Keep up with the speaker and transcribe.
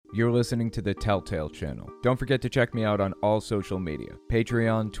You're listening to the Telltale Channel. Don't forget to check me out on all social media: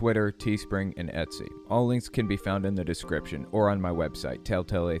 Patreon, Twitter, Teespring, and Etsy. All links can be found in the description or on my website,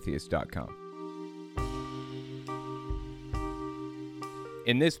 telltaleatheist.com.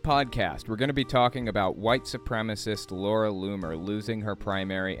 In this podcast, we're going to be talking about white supremacist Laura Loomer losing her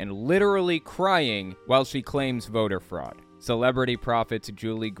primary and literally crying while she claims voter fraud. Celebrity prophets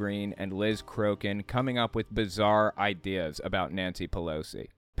Julie Green and Liz Crokin coming up with bizarre ideas about Nancy Pelosi.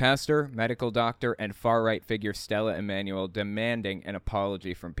 Pastor, medical doctor, and far-right figure Stella Emanuel demanding an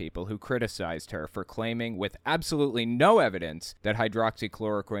apology from people who criticized her for claiming with absolutely no evidence that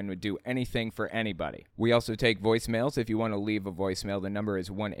hydroxychloroquine would do anything for anybody. We also take voicemails. If you want to leave a voicemail, the number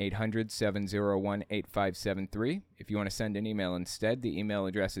is 1-800-701-8573. If you want to send an email instead, the email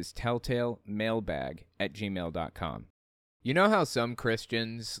address is telltalemailbag@gmail.com. You know how some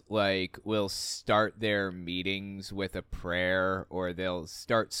Christians, will start their meetings with a prayer, or they'll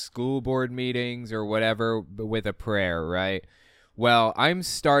start school board meetings or whatever with a prayer, right? Well, I'm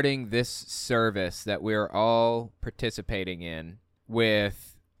starting this service that we're all participating in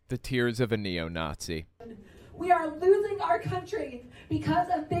with the tears of a neo-Nazi. We are losing our country because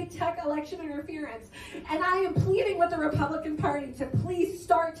of big tech election interference. And I am pleading with the Republican Party to please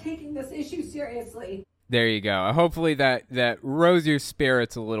start taking this issue seriously. There you go. Hopefully that rose your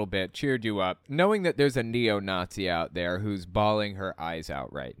spirits a little bit, cheered you up, knowing that there's a neo-Nazi out there who's bawling her eyes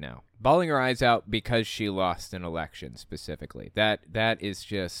out right now. Bawling her eyes out because she lost an election specifically. That is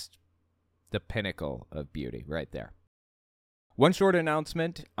just the pinnacle of beauty right there. One short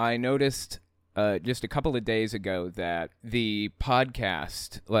announcement. I noticed just a couple of days ago that the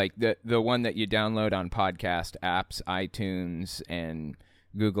podcast, the one that you download on podcast apps, iTunes and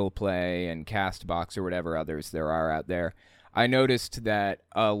Google Play and CastBox or whatever others there are out there, I noticed that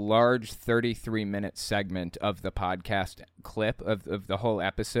a large 33-minute segment of the podcast clip of the whole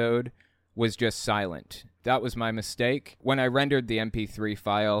episode was just silent. That was my mistake. When I rendered the MP3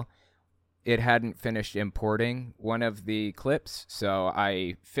 file, it hadn't finished importing one of the clips, so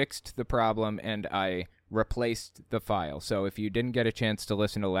I fixed the problem and I replaced the file. So if you didn't get a chance to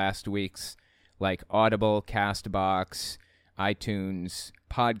listen to last week's Audible, CastBox, iTunes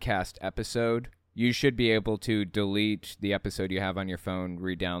podcast episode, you should be able to delete the episode you have on your phone,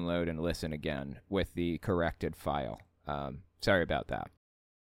 re-download, and listen again with the corrected file. Sorry about that.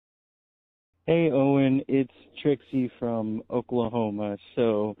 Hey, Owen, it's Trixie from Oklahoma.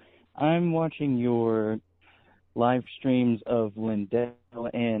 So I'm watching your live streams of Lindell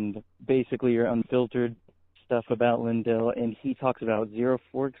and basically your unfiltered stuff about Lindell, and he talks about zero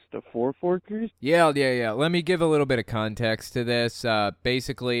forks to four forkers. Yeah. Let me give a little bit of context to this.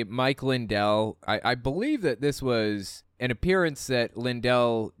 Basically, Mike Lindell, I believe that this was an appearance that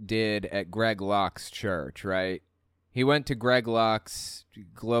Lindell did at Greg Locke's church, right? He went to Greg Locke's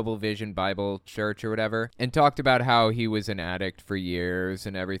Global Vision Bible Church or whatever and talked about how he was an addict for years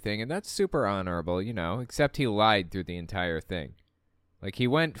and everything, and that's super honorable, except he lied through the entire thing. He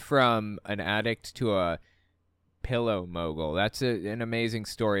went from an addict to a pillow mogul. That's an amazing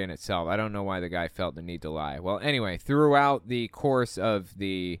story in itself. I don't know why the guy felt the need to lie. Well, anyway, throughout the course of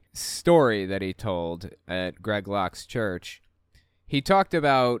the story that he told at Greg Locke's church, he talked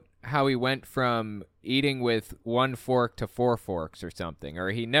about how he went from eating with one fork to four forks or something,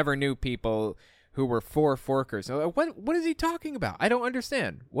 or he never knew people who were four forkers. What is he talking about? I don't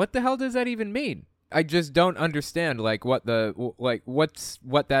understand. What the hell does that even mean? I just don't understand what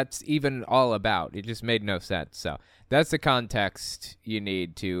that's even all about. It just made no sense. So that's the context you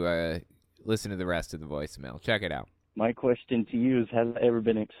need to listen to the rest of the voicemail. Check it out. My question to you is, has it ever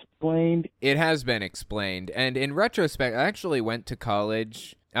been explained? It has been explained. And in retrospect, I actually went to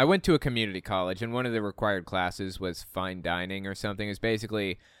college. I went to a community college, and one of the required classes was fine dining or something. It's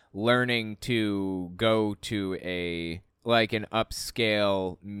basically learning to go to an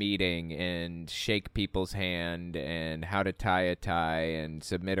upscale meeting and shake people's hand and how to tie a tie and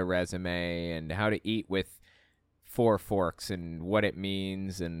submit a resume and how to eat with four forks and what it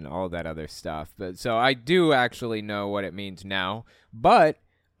means and all that other stuff. So I do actually know what it means now, but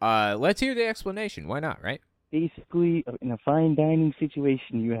let's hear the explanation. Why not, right? Basically, in a fine dining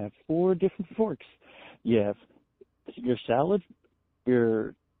situation, you have four different forks. You have your salad,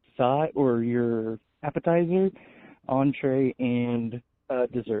 your side or your appetizer, entree, and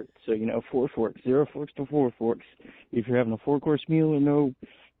dessert. So, four forks, zero forks to four forks. If you're having a four-course meal or no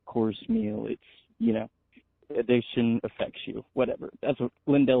course meal, it's, addiction affects you. Whatever. That's what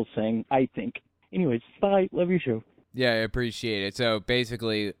Lindell's saying, I think. Anyways, bye. Love your show. Yeah, I appreciate it. So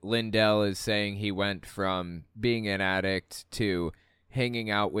basically, Lindell is saying he went from being an addict to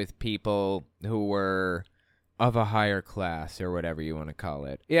hanging out with people who were of a higher class or whatever you want to call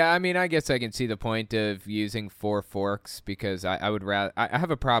it. Yeah, I mean, I guess I can see the point of using 4 forks because I would rather, I have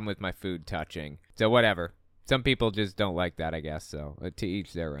a problem with my food touching. So whatever. Some people just don't like that, I guess. So to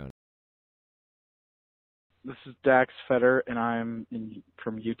each their own. This is Dax Fetter, and I'm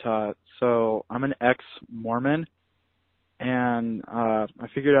from Utah. So I'm an ex-Mormon, and I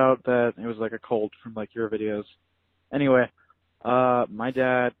figured out that it was like a cult from like your videos. Anyway, my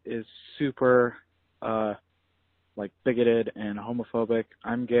dad is super like bigoted and homophobic.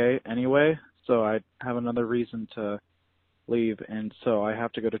 I'm gay anyway, so I have another reason to leave, and so I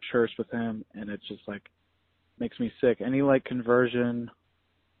have to go to church with him, and it just like makes me sick. Any like conversion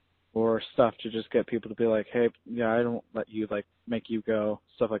or stuff to just get people to be like, hey, yeah, I don't let you like make you go,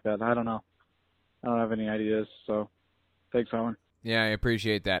 stuff like that. I don't know. I don't have any ideas, so thanks, Owen. Yeah, I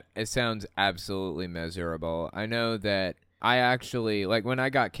appreciate that. It sounds absolutely miserable. I know that I actually, like, when I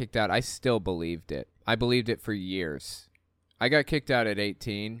got kicked out, I still believed it. I believed it for years. I got kicked out at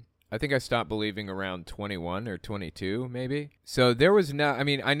 18. I think I stopped believing around 21 or 22, maybe. So there was no, I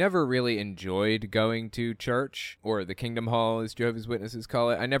mean, I never really enjoyed going to church, or the Kingdom Hall, as Jehovah's Witnesses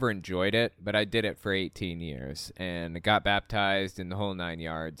call it. I never enjoyed it, but I did it for 18 years and got baptized in the whole 9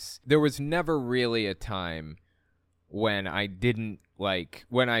 yards. There was never really a time when I didn't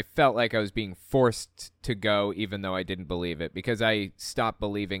when I felt like I was being forced to go even though I didn't believe it, because I stopped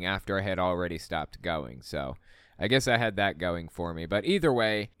believing after I had already stopped going. So I guess I had that going for me. But either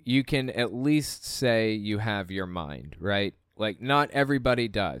way, you can at least say you have your mind, right? Like, not everybody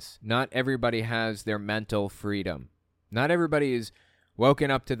does. Not everybody has their mental freedom. Not everybody is woken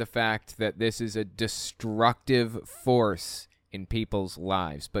up to the fact that this is a destructive force in people's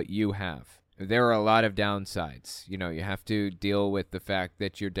lives, but you have. There are a lot of downsides. You know, you have to deal with the fact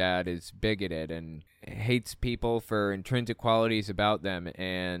that your dad is bigoted and hates people for intrinsic qualities about them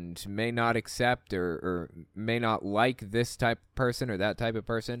and may not accept or may not like this type of person or that type of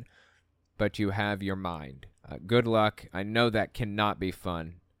person, but you have your mind. Good luck. I know that cannot be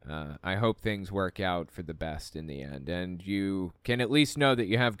fun. I hope things work out for the best in the end, and you can at least know that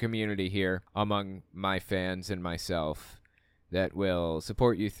you have community here among my fans and myself that will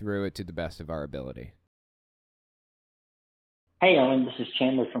support you through it to the best of our ability. Hey, Owen, this is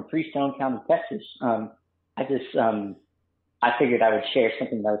Chandler from Freestone County, Texas. I figured I would share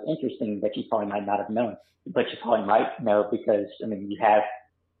something that was interesting that you probably might not have known, but you probably might know because, I mean, you have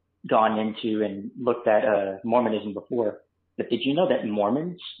gone into and looked at Mormonism before. But did you know that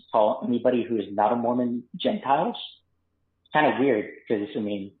Mormons call anybody who is not a Mormon Gentiles? It's kind of weird because, I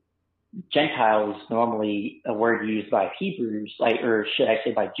mean, Gentile is normally a word used by Hebrews, or should I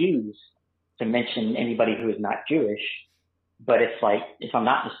say by Jews, to mention anybody who is not Jewish. But it's like, if I'm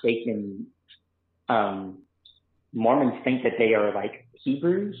not mistaken, Mormons think that they are like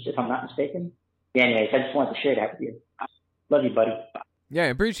Hebrews, if I'm not mistaken. Yeah, anyways, I just wanted to share that with you. Love you, buddy. Yeah, I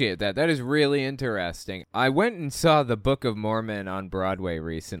appreciate that. That is really interesting. I went and saw the Book of Mormon on Broadway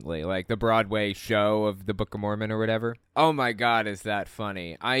recently, like the Broadway show of the Book of Mormon or whatever. Oh my God, is that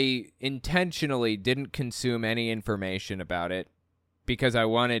funny. I intentionally didn't consume any information about it because I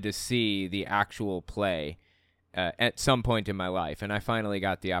wanted to see the actual play at some point in my life, and I finally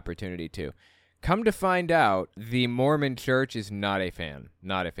got the opportunity to. Come to find out, the Mormon Church is not a fan.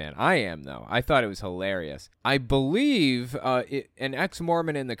 Not a fan. I am, though. I thought it was hilarious. I believe an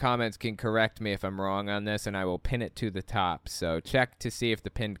ex-Mormon in the comments can correct me if I'm wrong on this, and I will pin it to the top. So check to see if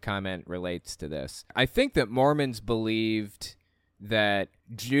the pinned comment relates to this. I think that Mormons believed that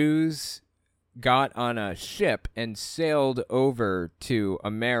Jews got on a ship and sailed over to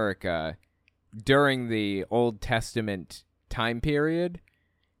America during the Old Testament time period,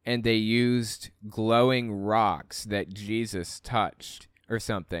 and they used glowing rocks that Jesus touched or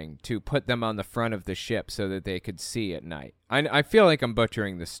something to put them on the front of the ship so that they could see at night. I feel like I'm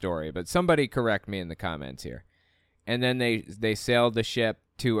butchering the story, but somebody correct me in the comments here. And then they sailed the ship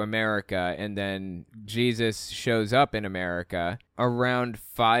to America, and then Jesus shows up in America around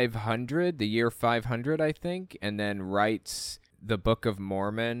 500, the year 500, I think, and then writes the Book of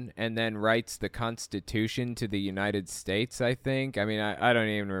Mormon, and then writes the Constitution to the United States, I think. I mean, I don't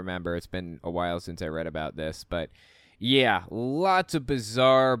even remember. It's been a while since I read about this, but yeah, lots of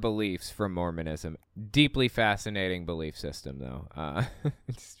bizarre beliefs from Mormonism. Deeply fascinating belief system, though.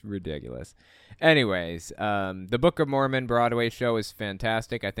 It's ridiculous. Anyways, the Book of Mormon Broadway show is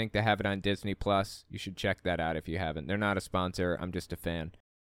fantastic. I think they have it on Disney+. You should check that out if you haven't. They're not a sponsor. I'm just a fan.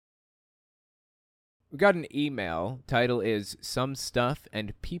 We got an email. Title is Some Stuff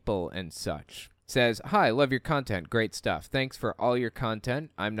and People and Such. says, "Hi, love your content. Great stuff. Thanks for all your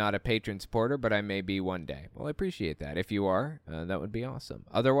content. I'm not a patron supporter, but I may be one day." Well, I appreciate that. If you are, that would be awesome.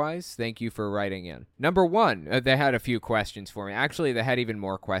 Otherwise, thank you for writing in. Number one, they had a few questions for me. Actually, they had even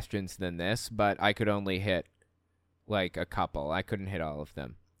more questions than this, but I could only hit like a couple. I couldn't hit all of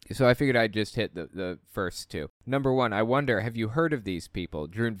them. So I figured I'd just hit the first two. Number one, I wonder, have you heard of these people?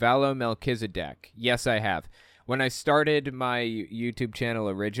 Drunvalo Melchizedek. Yes, I have. When I started my YouTube channel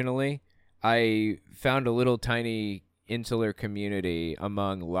originally, I found a little tiny insular community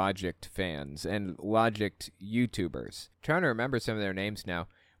among Logic fans and Logic YouTubers. Trying to remember some of their names now.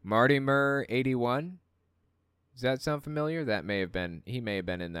 Martymer81? Does that sound familiar? He may have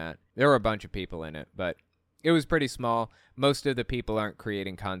been in that. There were a bunch of people in it, but it was pretty small. Most of the people aren't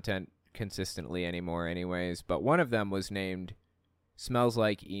creating content consistently anymore anyways, but one of them was named Smells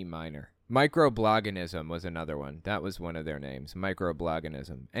Like E Minor. Microbloganism was another one. That was one of their names,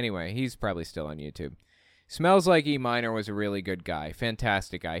 Microbloganism. Anyway, he's probably still on YouTube. Smells Like E Minor was a really good guy,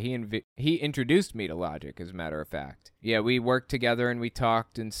 fantastic guy. He introduced me to Logic, as a matter of fact. Yeah, we worked together and we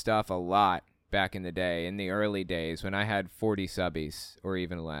talked and stuff a lot back in the day, in the early days when I had 40 subbies or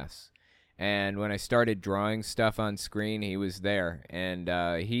even less. And when I started drawing stuff on screen, he was there. And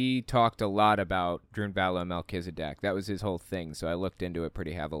he talked a lot about Drunvalo Melchizedek. That was his whole thing, so I looked into it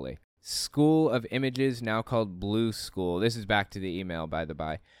pretty heavily. School of Images, now called Blue School. This is back to the email, by the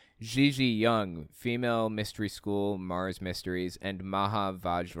by. Gigi Young, Female Mystery School, Mars Mysteries, and Maha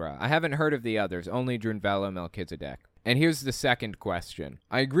Vajra. I haven't heard of the others, only Drunvalo Melchizedek. And here's the second question.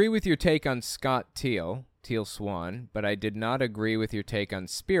 I agree with your take on Scott Teal Swan, but I did not agree with your take on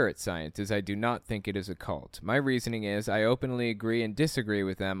spirit science, as I do not think it is a cult. My reasoning is I openly agree and disagree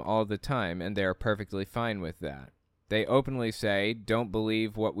with them all the time, and they are perfectly fine with that. They openly say, don't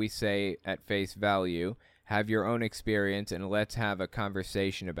believe what we say at face value, have your own experience, and let's have a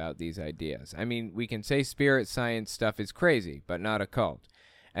conversation about these ideas. I mean, we can say spirit science stuff is crazy, but not a cult,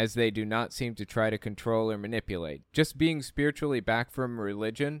 as they do not seem to try to control or manipulate. Just being spiritually back from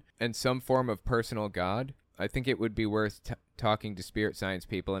religion and some form of personal God, I think it would be worth talking to spirit science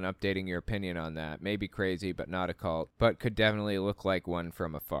people and updating your opinion on that. Maybe crazy, but not a cult, but could definitely look like one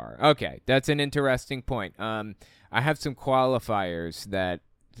from afar. Okay, that's an interesting point. I have some qualifiers that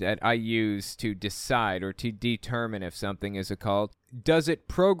I use to decide or to determine if something is a cult. Does it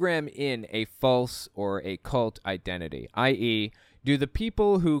program in a false or a cult identity? I.e., do the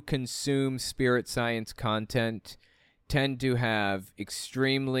people who consume spirit science content tend to have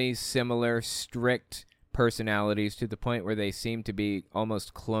extremely similar, strict personalities to the point where they seem to be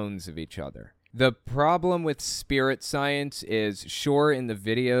almost clones of each other? The problem with spirit science is, sure, in the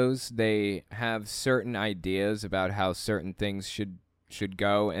videos, they have certain ideas about how certain things should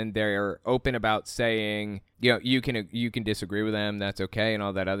go, and they're open about saying, you can disagree with them, that's okay, and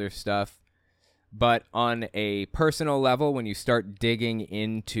all that other stuff. But on a personal level, when you start digging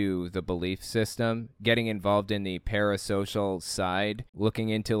into the belief system, getting involved in the parasocial side, looking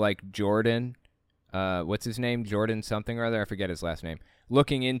into like Jordan, what's his name? Jordan something or other, I forget his last name.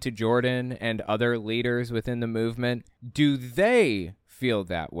 Looking into Jordan and other leaders within the movement, do they feel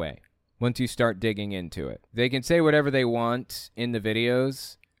that way? Once you start digging into it, they can say whatever they want in the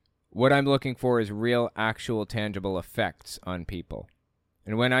videos. What I'm looking for is real, actual, tangible effects on people.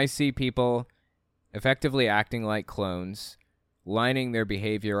 And when I see people effectively acting like clones, lining their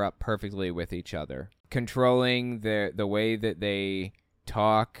behavior up perfectly with each other, controlling the way that they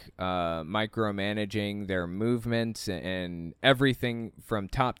talk, micromanaging their movements and everything from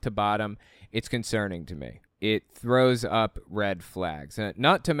top to bottom, it's concerning to me. It throws up red flags.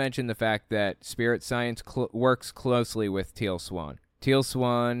 Not to mention the fact that spirit science works closely with Teal Swan. Teal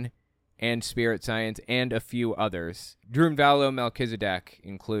Swan and spirit science and a few others, Drunvalo Melchizedek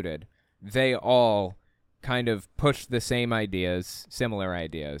included, they all kind of push the same ideas, similar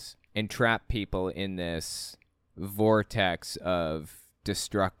ideas, and trap people in this vortex of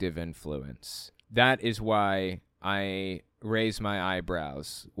destructive influence. That is why I raise my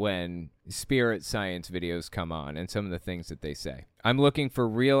eyebrows when spirit science videos come on and some of the things that they say. I'm looking for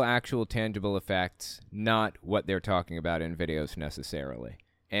real, actual, tangible effects, not what they're talking about in videos necessarily.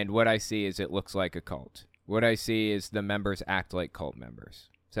 And what I see is it looks like a cult. What I see is the members act like cult members.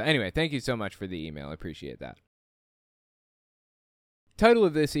 So anyway, thank you so much for the email. I appreciate that. Title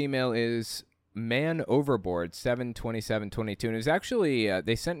of this email is Man Overboard 72722, and it's actually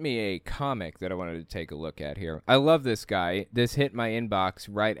they sent me a comic that I wanted to take a look at here. I love this guy. This hit my inbox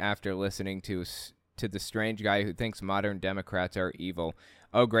right after listening to the strange guy who thinks modern Democrats are evil.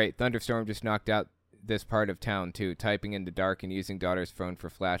 Oh great, thunderstorm just knocked out this part of town too. Typing in the dark and using daughter's phone for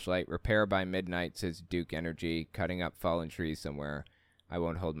flashlight. Repair by midnight, says Duke Energy. Cutting up fallen trees somewhere. I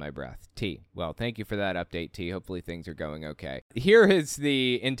won't hold my breath. T. Well, thank you for that update, T. Hopefully things are going okay. Here is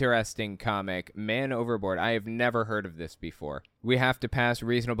the interesting comic, Man Overboard. I have never heard of this before. We have to pass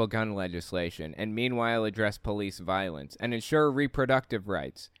reasonable gun legislation and meanwhile address police violence and ensure reproductive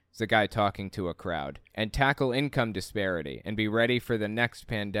rights. It's a guy talking to a crowd. And tackle income disparity and be ready for the next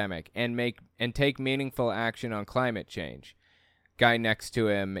pandemic and take meaningful action on climate change. Guy next to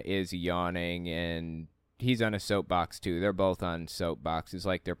him is yawning, and he's on a soapbox too. They're both on soapboxes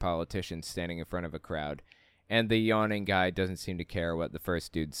like they're politicians standing in front of a crowd. And the yawning guy doesn't seem to care what the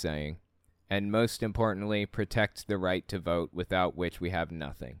first dude's saying. And most importantly, protects the right to vote, without which we have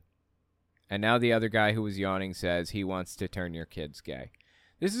nothing. And now the other guy who was yawning says he wants to turn your kids gay.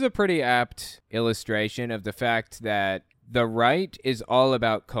 This is a pretty apt illustration of the fact that the right is all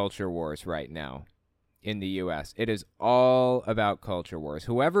about culture wars right now. In the U.S. It is all about culture wars.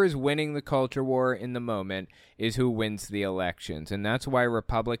 Whoever is winning the culture war in the moment is who wins the elections. And that's why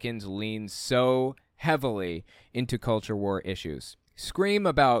Republicans lean so heavily into culture war issues. Scream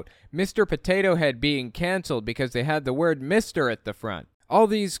about Mr. Potato Head being canceled because they had the word Mr. at the front. All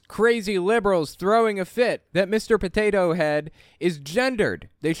these crazy liberals throwing a fit that Mr. Potato Head is gendered.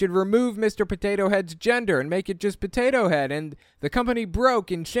 They should remove Mr. Potato Head's gender and make it just Potato Head. And the company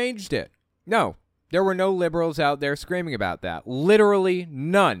broke and changed it. No. There were no liberals out there screaming about that. Literally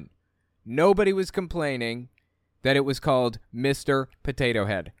none. Nobody was complaining that it was called Mr. Potato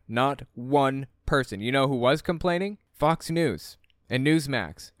Head. Not one person. You know who was complaining? Fox News and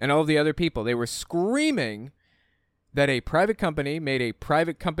Newsmax and all the other people. They were screaming that a private company made a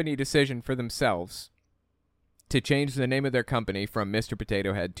private company decision for themselves to change the name of their company from Mr.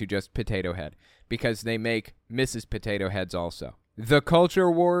 Potato Head to just Potato Head because they make Mrs. Potato Heads also. The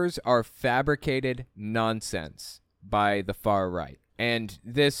culture wars are fabricated nonsense by the far right. And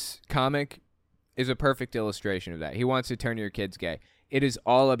this comic is a perfect illustration of that. He wants to turn your kids gay. It is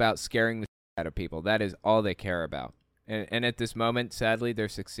all about scaring the shit out of people. That is all they care about. And at this moment, sadly, they're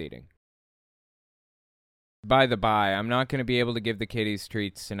succeeding. By the by, I'm not going to be able to give the kitties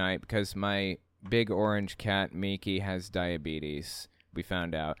treats tonight because my big orange cat, Miki, has diabetes. We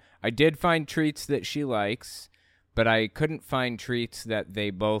found out. I did find treats that she likes, but I couldn't find treats that they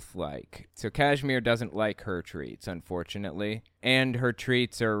both like. So Kashmir doesn't like her treats, unfortunately. And her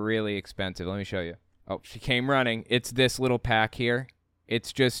treats are really expensive. Let me show you. Oh, she came running. It's this little pack here.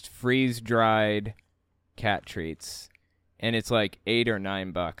 It's just freeze-dried cat treats. And it's like $8 or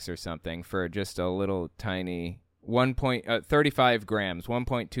 $9 or something for just a little tiny 35 grams,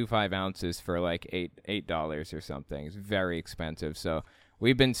 1.25 ounces for like $8 or something. It's very expensive. So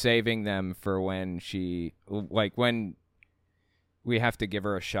we've been saving them for when when we have to give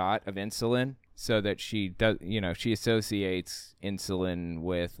her a shot of insulin so that she does, she associates insulin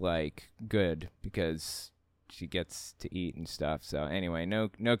with like good because she gets to eat and stuff. So anyway,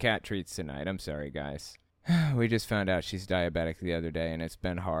 no cat treats tonight. I'm sorry, guys. We just found out she's diabetic the other day and it's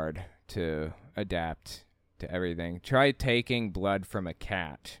been hard to adapt to everything. Try taking blood from a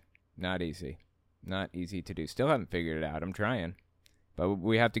cat. Not easy. Not easy to do. Still haven't figured it out. I'm trying. But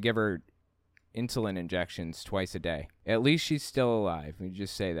we have to give her insulin injections twice a day. At least she's still alive. We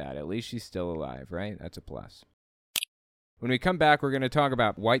just say that. At least she's still alive, right? That's a plus. When we come back, we're going to talk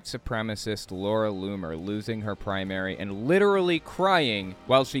about white supremacist Laura Loomer losing her primary and literally crying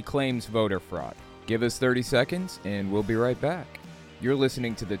while she claims voter fraud. Give us 30 seconds, and we'll be right back. You're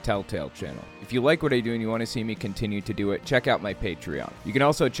listening to the Telltale Channel. If you like what I do and you want to see me continue to do it, check out my Patreon. You can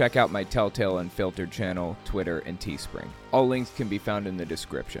also check out my Telltale Unfiltered channel, Twitter, and Teespring. All links can be found in the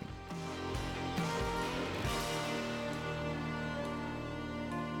description.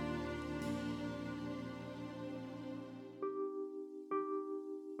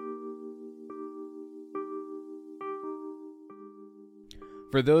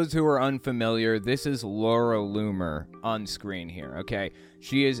 For those who are unfamiliar, this is Laura Loomer on screen here, okay?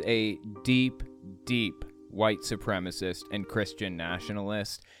 She is a deep, deep white supremacist and Christian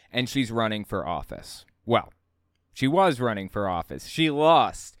nationalist, and she's running for office. Well, she was running for office. She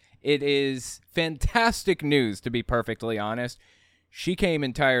lost. It is fantastic news, to be perfectly honest. She came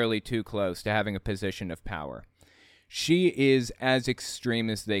entirely too close to having a position of power. She is as extreme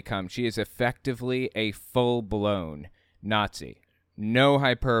as they come. She is effectively a full-blown Nazi. No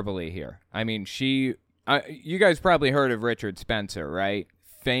hyperbole here. I mean, you guys probably heard of Richard Spencer, right?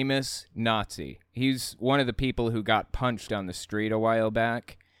 Famous Nazi. He's one of the people who got punched on the street a while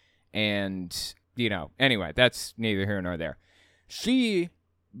back. And, anyway, that's neither here nor there. She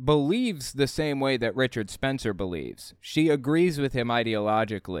believes the same way that Richard Spencer believes. She agrees with him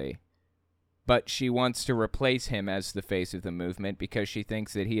ideologically, but she wants to replace him as the face of the movement because she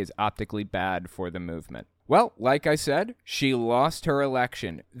thinks that he is optically bad for the movement. Well, like I said, she lost her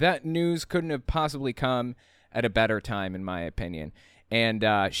election. That news couldn't have possibly come at a better time, in my opinion. And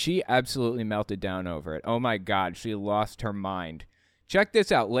she absolutely melted down over it. Oh my God, she lost her mind. Check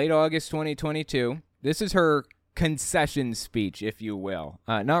this out. Late August 2022. This is her concession speech, if you will.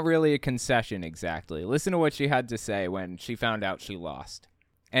 Not really a concession exactly. Listen to what she had to say when she found out she lost.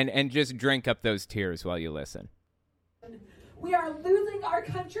 And just drink up those tears while you listen. We are losing our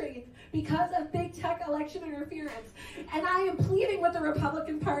country because of big tech election interference. And I am pleading with the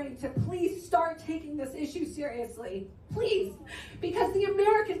Republican Party to please start taking this issue seriously. Please. Because the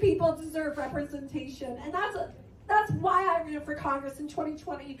American people deserve representation. And that's why I ran for Congress in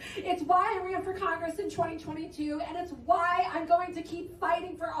 2020. It's why I ran for Congress in 2022. And it's why I'm going to keep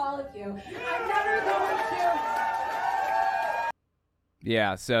fighting for all of you. I'm never going to...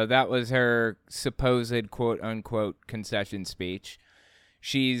 Yeah, so that was her supposed quote-unquote concession speech.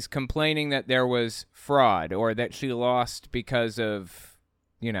 She's complaining that there was fraud or that she lost because of,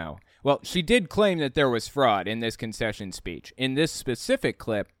 well, she did claim that there was fraud in this concession speech. In this specific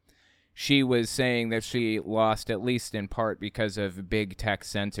clip, she was saying that she lost at least in part because of big tech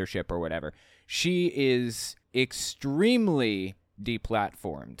censorship or whatever. She is extremely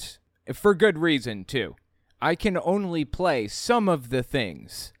deplatformed, for good reason, too. I can only play some of the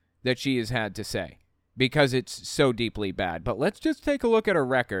things that she has had to say because it's so deeply bad. But let's just take a look at her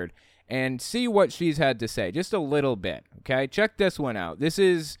record and see what she's had to say. Just a little bit, okay? Check this one out. This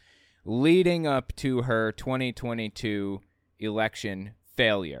is leading up to her 2022 election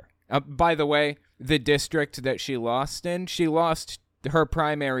failure. By the way, the district that she lost in, she lost her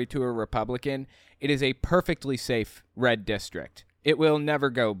primary to a Republican. It is a perfectly safe red district. It will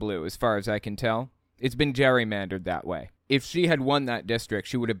never go blue as far as I can tell. It's been gerrymandered that way. If she had won that district,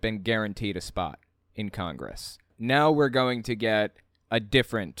 she would have been guaranteed a spot in Congress. Now we're going to get a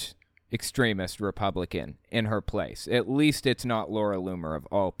different extremist Republican in her place. At least it's not Laura Loomer of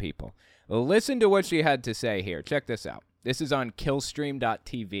all people. Listen to what she had to say here. Check this out. This is on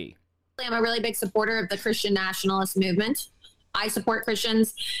Killstream.tv. I'm a really big supporter of the Christian nationalist movement. I support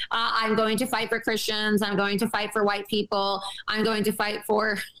Christians. I'm going to fight for Christians. I'm going to fight for white people. I'm going to fight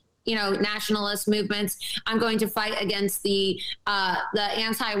for nationalist movements. I'm going to fight against the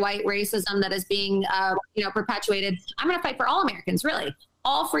anti-white racism that is being, perpetuated. I'm going to fight for all Americans, really.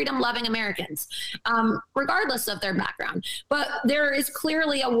 All freedom-loving Americans, regardless of their background. But there is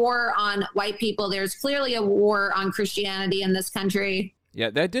clearly a war on white people. There's clearly a war on Christianity in this country. Yeah,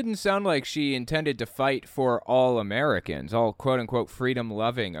 that didn't sound like she intended to fight for all Americans, all quote-unquote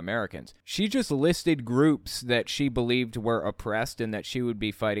freedom-loving Americans. She just listed groups that she believed were oppressed and that she would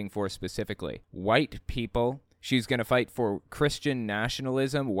be fighting for specifically. White people. She's going to fight for Christian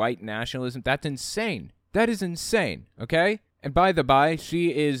nationalism, white nationalism. That's insane. That is insane, okay? And by the by,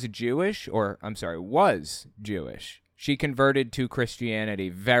 she is Jewish, was Jewish. She converted to Christianity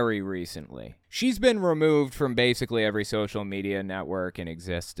very recently. She's been removed from basically every social media network in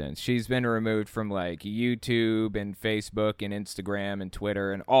existence. She's been removed from YouTube and Facebook and Instagram and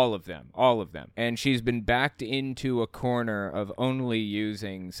Twitter and all of them. And she's been backed into a corner of only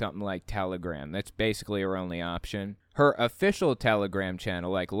using something like Telegram. That's basically her only option. Her official Telegram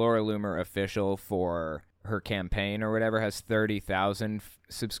channel, like Laura Loomer Official for her campaign or whatever, has 30,000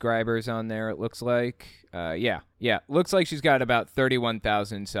 subscribers on there, it looks like. Looks like she's got about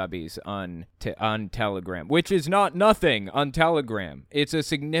 31,000 subbies on Telegram, which is not nothing on Telegram. It's a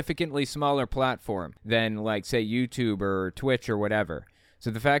significantly smaller platform than, say, YouTube or Twitch or whatever. So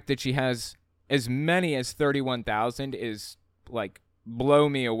the fact that she has as many as 31,000 is, blow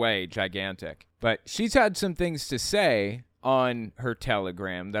me away gigantic. But she's had some things to say on her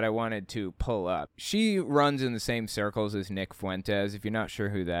Telegram that I wanted to pull up. She runs in the same circles as Nick Fuentes. If you're not sure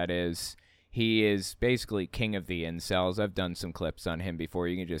who that is, he is basically king of the incels. I've done some clips on him before.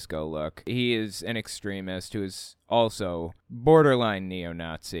 You can just go look. He is an extremist who is also borderline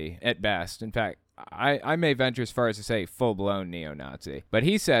neo-Nazi at best. In fact, I may venture as far as to say full-blown neo-Nazi. But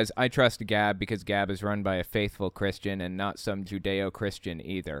he says, I trust Gab because Gab is run by a faithful Christian and not some Judeo-Christian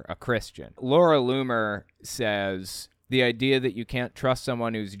either, a Christian. Laura Loomer says the idea that you can't trust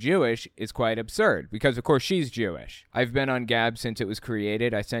someone who's Jewish is quite absurd, because of course she's Jewish. I've been on Gab since it was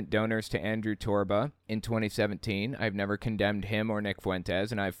created. I sent donors to Andrew Torba in 2017. I've never condemned him or Nick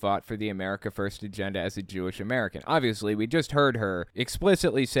Fuentes, and I've fought for the America First agenda as a Jewish American. Obviously, we just heard her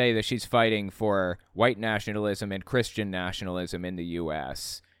explicitly say that she's fighting for white nationalism and Christian nationalism in the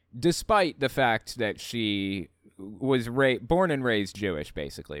U.S., despite the fact that she was born and raised Jewish,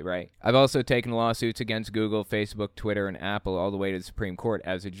 basically, right? I've also taken lawsuits against Google, Facebook, Twitter, and Apple all the way to the Supreme Court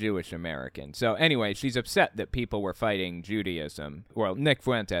as a Jewish American. So anyway, she's upset that people were fighting Judaism. Well, Nick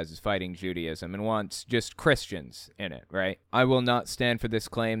Fuentes is fighting Judaism and wants just Christians in it, right? I will not stand for this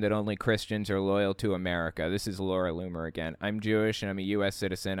claim that only Christians are loyal to America. This is Laura Loomer again. I'm Jewish and I'm a U.S.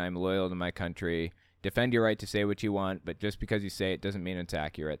 citizen. I'm loyal to my country. Defend your right to say what you want, but just because you say it doesn't mean it's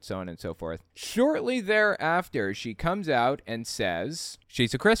accurate, so on and so forth. Shortly thereafter, she comes out and says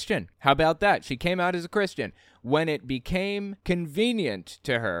she's a Christian. How about that? She came out as a Christian. When it became convenient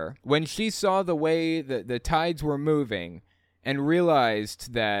to her, when she saw the way the tides were moving, and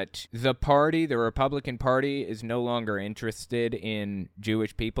realized that the party, the Republican Party, is no longer interested in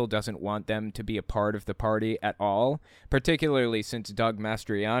Jewish people, doesn't want them to be a part of the party at all, particularly since Doug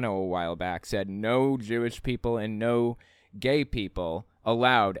Mastriano a while back said no Jewish people and no gay people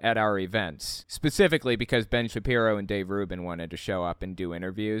allowed at our events, specifically because Ben Shapiro and Dave Rubin wanted to show up and do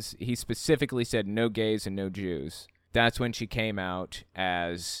interviews. He specifically said no gays and no Jews. That's when she came out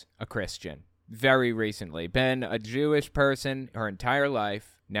as a Christian. Very recently. Been a Jewish person her entire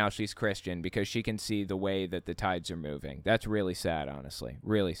life. Now she's Christian because she can see the way that the tides are moving. That's really sad, honestly.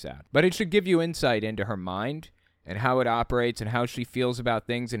 Really sad. But it should give you insight into her mind and how it operates and how she feels about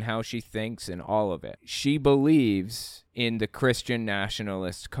things and how she thinks and all of it. She believes in the Christian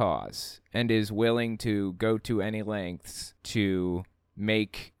nationalist cause and is willing to go to any lengths to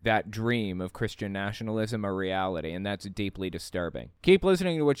make that dream of Christian nationalism a reality, and that's deeply disturbing. Keep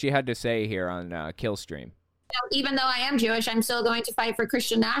listening to what she had to say here on Killstream. Even though I am Jewish, I'm still going to fight for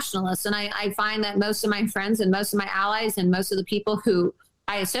Christian nationalists, and I find that most of my friends and most of my allies and most of the people who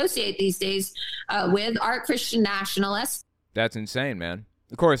I associate these days with are Christian nationalists. That's insane, man.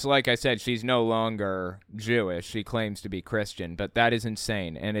 Of course, like I said, she's no longer Jewish. She claims to be Christian, but that is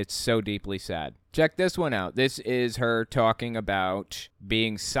insane, and it's so deeply sad. Check this one out. This is her talking about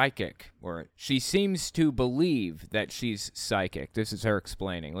being psychic, or she seems to believe that she's psychic. This is her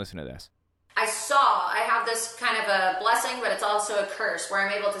explaining. Listen to this. I have this kind of a blessing, but it's also a curse where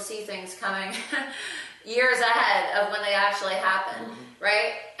I'm able to see things coming years ahead of when they actually happen,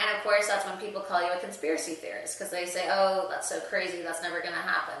 right? And of course, that's when people call you a conspiracy theorist because they say, oh, that's so crazy, that's never going to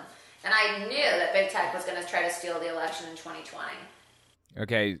happen. And I knew that big tech was going to try to steal the election in 2020.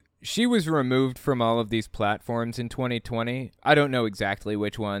 Okay, she was removed from all of these platforms in 2020. I don't know exactly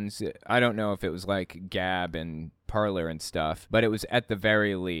which ones. I don't know if it was like Gab and Parler and stuff, but it was at the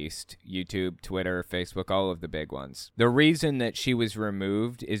very least YouTube, Twitter, Facebook, all of the big ones. The reason that she was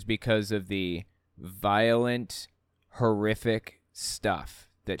removed is because of the violent, horrific stuff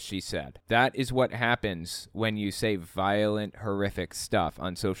that she said. That is what happens when you say violent, horrific stuff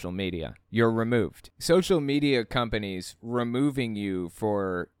on social media. You're removed. Social media companies removing you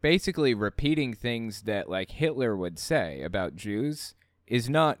for basically repeating things that like Hitler would say about Jews is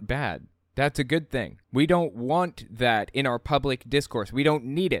not bad. That's a good thing. We don't want that in our public discourse. We don't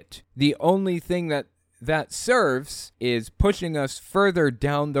need it. The only thing that serves is pushing us further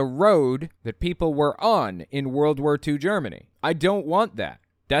down the road that people were on in World War II Germany. I don't want that.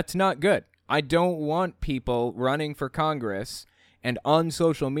 That's not good. I don't want people running for Congress and on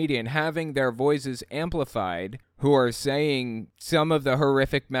social media and having their voices amplified who are saying some of the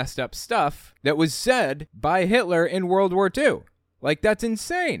horrific messed up stuff that was said by Hitler in World War II. Like, that's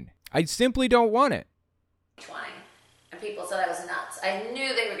insane. I simply don't want it. And people said I was nuts. I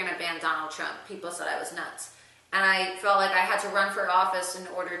knew they were going to ban Donald Trump. People said I was nuts. And I felt like I had to run for office in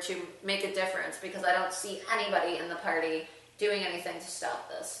order to make a difference because I don't see anybody in the party doing anything to stop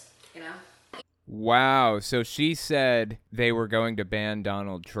this, you know? Wow, so she said they were going to ban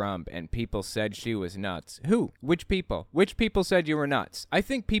Donald Trump and people said she was nuts. Who? Which people? Which people said you were nuts? I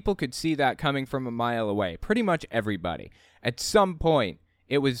think people could see that coming from a mile away. Pretty much everybody. At some point,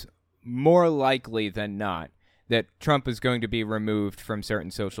 it was more likely than not that Trump was going to be removed from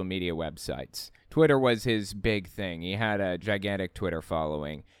certain social media websites. Twitter was his big thing. He had a gigantic Twitter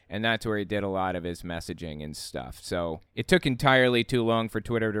following, and that's where he did a lot of his messaging and stuff. So it took entirely too long for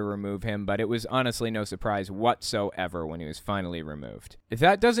Twitter to remove him, but it was honestly no surprise whatsoever when he was finally removed.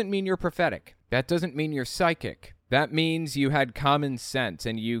 That doesn't mean you're prophetic. That doesn't mean you're psychic. That means you had common sense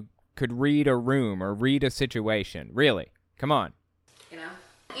and you could read a room or read a situation. Really. Come on.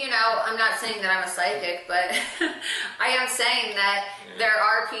 You know, I'm not saying that I'm a psychic, but I am saying that there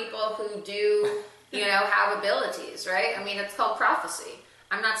are people who do, you know, have abilities, right? I mean, it's called prophecy.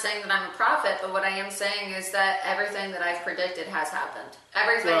 I'm not saying that I'm a prophet, but what I am saying is that everything that I've predicted has happened.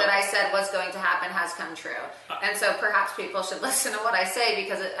 Everything that I said was going to happen has come true. And so perhaps people should listen to what I say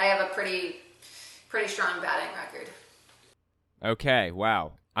because I have a pretty strong batting record. Okay,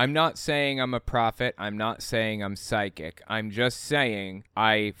 wow. I'm not saying I'm a prophet. I'm not saying I'm psychic. I'm just saying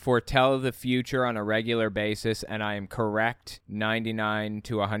I foretell the future on a regular basis, and I am correct 99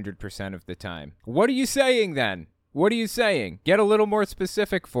 to 100% of the time. What are you saying then? What are you saying? Get a little more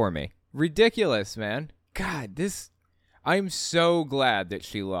specific for me. Ridiculous, man. God, I'm so glad that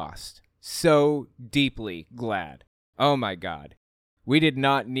she lost. So deeply glad. Oh my God. We did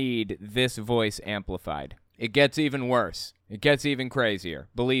not need this voice amplified. It gets even worse. It gets even crazier.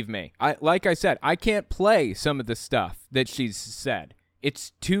 Believe me. Like I said, I can't play some of the stuff that she's said.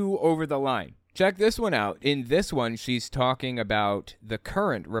 It's too over the line. Check this one out. In this one, she's talking about the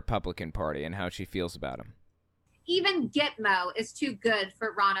current Republican Party and how she feels about them. Even Gitmo is too good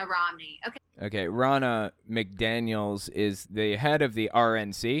for Ronna Romney. Okay, Ronna McDaniels is the head of the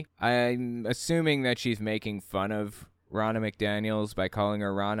RNC. I'm assuming that she's making fun of Ronna McDaniels by calling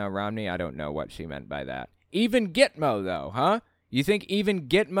her Ronna Romney. I don't know what she meant by that. Even Gitmo, though, huh? You think even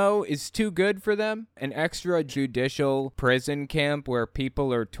Gitmo is too good for them? An extrajudicial prison camp where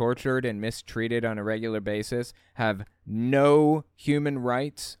people are tortured and mistreated on a regular basis, have no human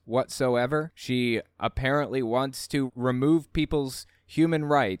rights whatsoever. She apparently wants to remove people's human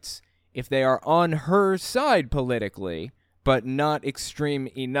rights if they are on her side politically, but not extreme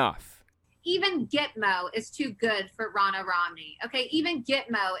enough. Even Gitmo is too good for Ronna Romney. Okay, even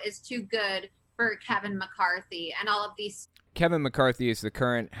Gitmo is too good for Kevin McCarthy and all of these. Kevin McCarthy is the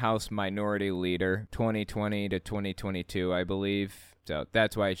current House Minority Leader, 2020 to 2022, I believe. So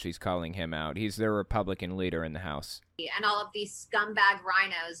that's why she's calling him out. He's the Republican leader in the House. And all of these scumbag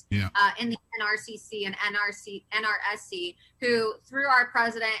rhinos in the NRCC and NRSC who threw our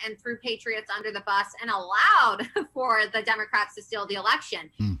president and threw patriots under the bus and allowed for the Democrats to steal the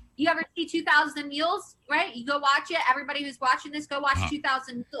election. You ever see 2000 Mules, right? You go watch it. Everybody who's watching this, go watch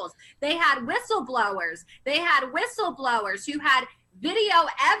 2000 Mules. They had whistleblowers. They had whistleblowers who had video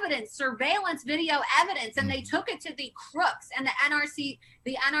evidence, surveillance video evidence, and they took it to the crooks and the NRCC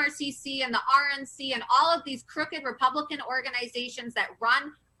and the RNC and all of these crooked Republican organizations that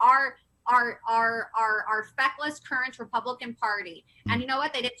run our feckless current Republican Party. And you know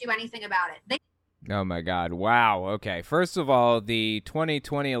what? They didn't do anything about it. Oh my God. Wow. Okay. First of all, the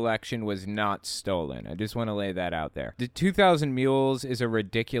 2020 election was not stolen. I just want to lay that out there. The 2000 Mules is a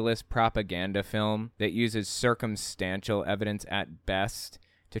ridiculous propaganda film that uses circumstantial evidence at best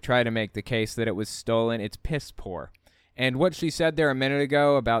to try to make the case that it was stolen. It's piss poor. And what she said there a minute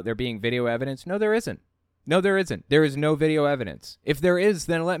ago about there being video evidence, no, there isn't. No, there isn't. There is no video evidence. If there is,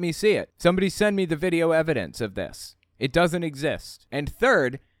 then let me see it. Somebody send me the video evidence of this. It doesn't exist. And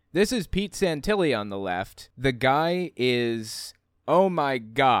third, this is Pete Santilli on the left. The guy is, oh my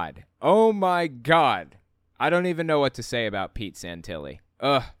God. Oh my God. I don't even know what to say about Pete Santilli.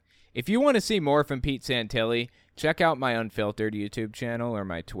 If you want to see more from Pete Santilli, check out my Unfiltered YouTube channel or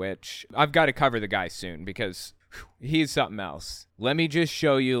my Twitch. I've got to cover the guy soon because he's something else. Let me just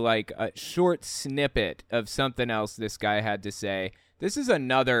show you like a short snippet of something else this guy had to say. This is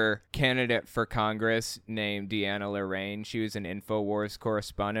another candidate for Congress named Deanna Lorraine. She was an InfoWars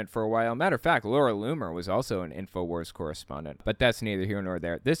correspondent for a while. Matter of fact, Laura Loomer was also an InfoWars correspondent, but that's neither here nor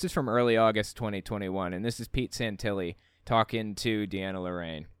there. This is from early August 2021, and this is Pete Santilli talking to Deanna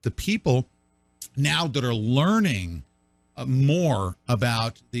Lorraine. The people now that are learning more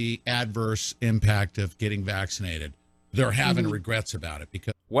about the adverse impact of getting vaccinated, they're having regrets about it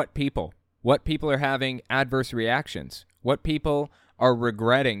because what people are having adverse reactions? What people are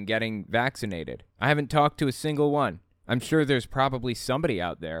regretting getting vaccinated? I haven't talked to a single one. I'm sure there's probably somebody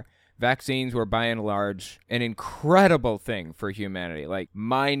out there. Vaccines were by and large an incredible thing for humanity, like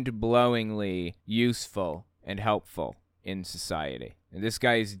mind-blowingly useful and helpful in society. And this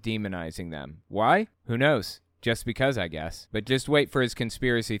guy is demonizing them. Why? Who knows? Just because, I guess. But just wait for his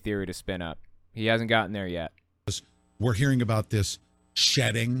conspiracy theory to spin up. He hasn't gotten there yet. We're hearing about this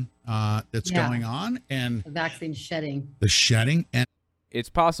shedding that's going on, and the vaccine shedding. The shedding, and it's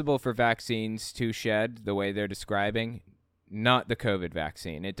possible for vaccines to shed the way they're describing, not the COVID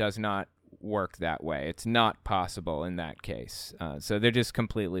vaccine. It does not work that way. It's not possible in that case. So they're just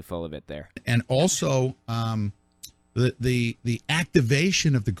completely full of it there. And also, the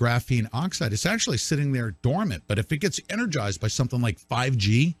activation of the graphene oxide is actually sitting there dormant. But if it gets energized by something like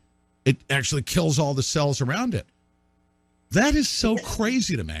 5G, it actually kills all the cells around it. That is so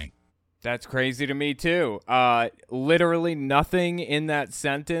crazy to me. That's crazy to me, too. Literally nothing in that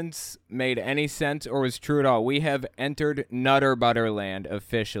sentence made any sense or was true at all. We have entered Nutter Butter land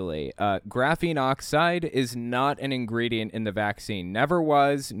officially. Graphene oxide is not an ingredient in the vaccine. Never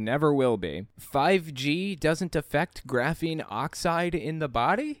was, never will be. 5G doesn't affect graphene oxide in the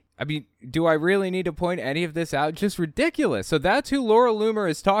body? I mean, do I really need to point any of this out? Just ridiculous. So that's who Laura Loomer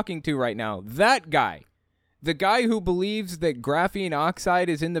is talking to right now. That guy. The guy who believes that graphene oxide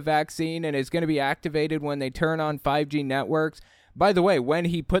is in the vaccine and is going to be activated when they turn on 5G networks. By the way, when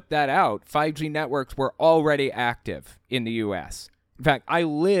he put that out, 5G networks were already active in the U.S. In fact, I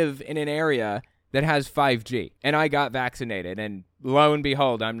live in an area that has 5G, and I got vaccinated, and lo and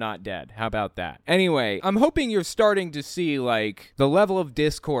behold, I'm not dead. How about that? Anyway, I'm hoping you're starting to see, like, the level of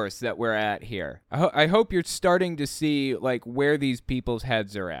discourse that we're at here. I hope you're starting to see, like, where these people's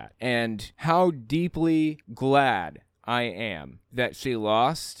heads are at, and how deeply glad I am that she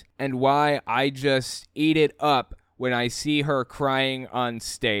lost, and why I just eat it up when I see her crying on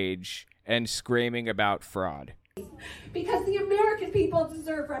stage and screaming about fraud. Because the American people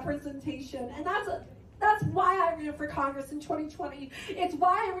deserve representation, and that's why I ran for Congress in 2020. It's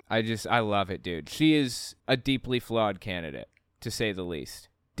why I love it, dude. She is a deeply flawed candidate, to say the least.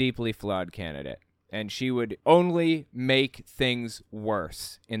 Deeply flawed candidate. And she would only make things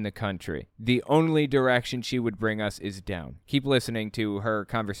worse in the country. The only direction she would bring us is down. Keep listening to her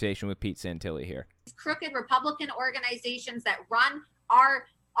conversation with Pete Santilli here. Crooked Republican organizations that run our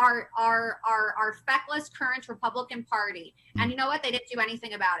feckless current Republican Party. And you know what? They didn't do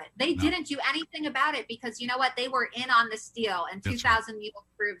anything about it. They didn't do anything about it because you know what? They were in on this deal, and 2000 Mules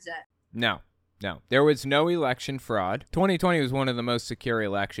proves it. No. There was no election fraud. 2020 was one of the most secure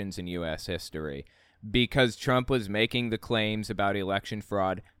elections in U.S. history because Trump was making the claims about election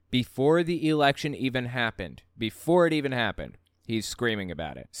fraud before the election even happened. Before it even happened, he's screaming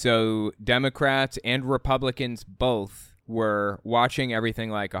about it. So Democrats and Republicans both were watching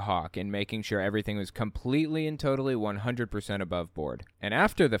everything like a hawk and making sure everything was completely and totally 100% above board. And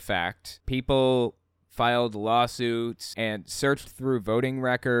after the fact, people filed lawsuits and searched through voting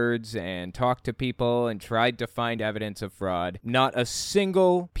records and talked to people and tried to find evidence of fraud. Not a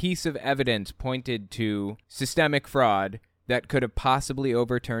single piece of evidence pointed to systemic fraud that could have possibly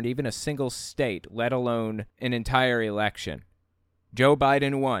overturned even a single state, let alone an entire election. Joe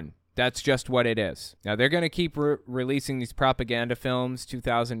Biden won. That's just what it is. Now, they're going to keep releasing these propaganda films,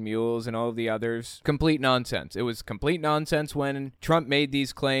 2000 Mules and all of the others. Complete nonsense. It was complete nonsense when Trump made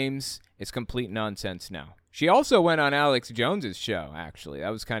these claims. It's complete nonsense now. She also went on Alex Jones's show, actually. That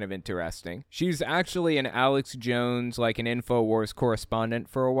was kind of interesting. She's actually an Alex Jones, like an InfoWars correspondent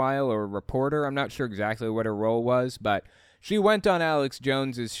for a while, or a reporter. I'm not sure exactly what her role was, but she went on Alex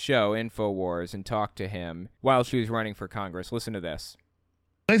Jones's show, InfoWars, and talked to him while she was running for Congress. Listen to this.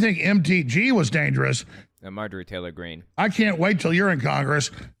 They think MTG was dangerous. Marjorie Taylor Greene. I can't wait till you're in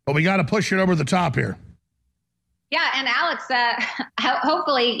Congress, but we got to push it over the top here. Yeah, and Alex,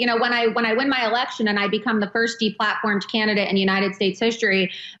 hopefully, you know, when I win my election and I become the first deplatformed candidate in United States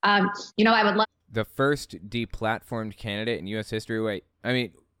history, you know, I would love the first deplatformed candidate in U.S. history. Wait, I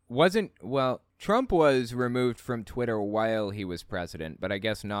mean, Trump was removed from Twitter while he was president, but I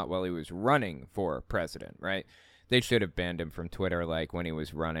guess not while he was running for president, right? They should have banned him from Twitter, like, when he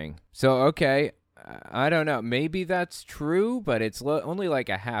was running. So, okay, I don't know. Maybe that's true, but it's only like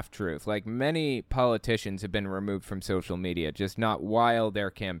a half-truth. Like, many politicians have been removed from social media, just not while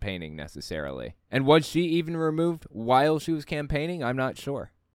they're campaigning, necessarily. And was she even removed while she was campaigning? I'm not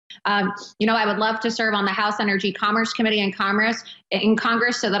sure. You know, I would love to serve on the House Energy Commerce Committee in Congress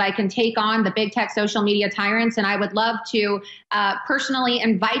so that I can take on the big tech social media tyrants. And I would love to personally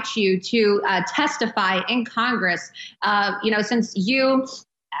invite you to testify in Congress. You know, since you,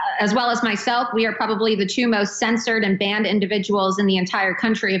 as well as myself, we are probably the two most censored and banned individuals in the entire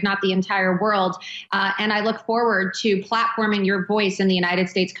country, if not the entire world. And I look forward to platforming your voice in the United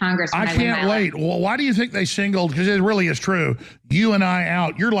States Congress. I can't wait. Well, why do you think they singled, because it really is true, you and I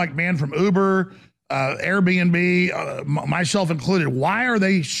out? You're like banned from Uber, Airbnb, myself included. Why do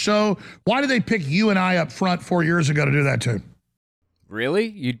they pick you and I up front 4 years ago to do that too?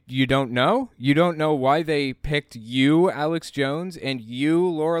 Really? You don't know? You don't know why they picked you, Alex Jones, and you,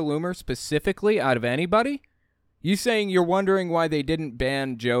 Laura Loomer, specifically out of anybody? You saying you're wondering why they didn't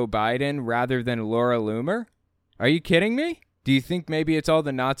ban Joe Biden rather than Laura Loomer? Are you kidding me? Do you think maybe it's all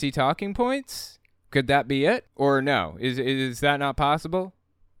the Nazi talking points? Could that be it? Or no? Is that not possible?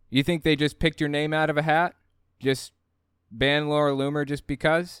 You think they just picked your name out of a hat? Just ban Laura Loomer just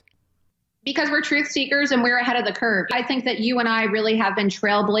because? Because we're truth seekers and we're ahead of the curve. I think that you and I really have been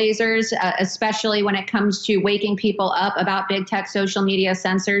trailblazers, especially when it comes to waking people up about big tech social media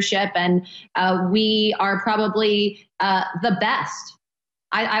censorship. And we are probably the best.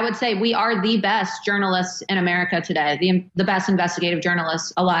 I would say we are the best journalists in America today, the best investigative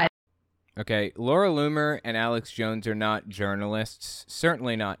journalists alive. Okay, Laura Loomer and Alex Jones are not journalists,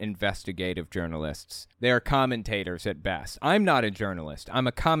 certainly not investigative journalists. They are commentators at best. I'm not a journalist. I'm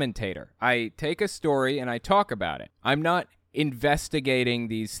a commentator. I take a story and I talk about it. I'm not investigating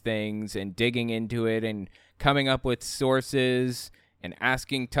these things and digging into it and coming up with sources and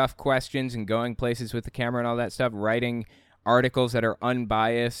asking tough questions and going places with the camera and all that stuff, writing articles that are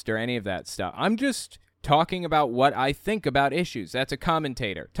unbiased or any of that stuff. I'm just talking about what I think about issues. That's a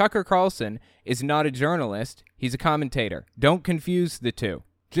commentator. Tucker Carlson is not a journalist. He's a commentator. Don't confuse the two.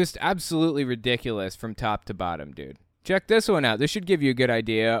 Just absolutely ridiculous from top to bottom, dude. Check this one out. This should give you a good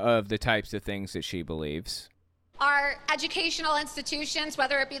idea of the types of things that she believes. Our educational institutions,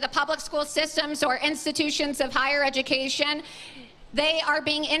 whether it be the public school systems or institutions of higher education, they are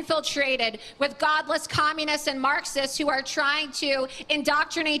being infiltrated with godless communists and Marxists who are trying to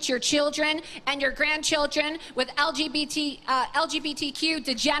indoctrinate your children and your grandchildren with LGBTQ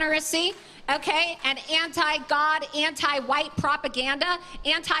degeneracy, okay, and anti-God, anti-white propaganda,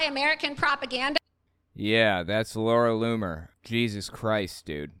 anti-American propaganda. Yeah, that's Laura Loomer. Jesus Christ,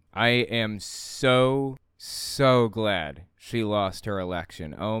 dude. I am so glad she lost her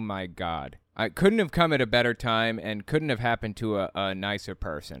election. Oh my God. I couldn't have come at a better time and couldn't have happened to a nicer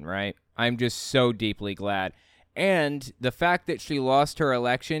person, right? I'm just so deeply glad. And the fact that she lost her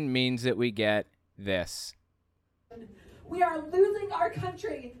election means that we get this. We are losing our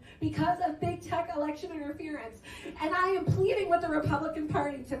country because of big tech election interference. And I am pleading with the Republican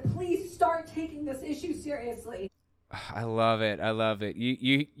Party to please start taking this issue seriously. I love it. I love it.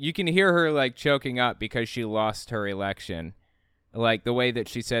 You can hear her like choking up because she lost her election. Like the way that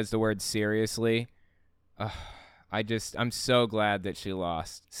she says the word seriously. I'm so glad that she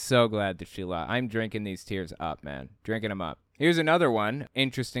lost. So glad that she lost. I'm drinking these tears up, man. Drinking them up. Here's another one.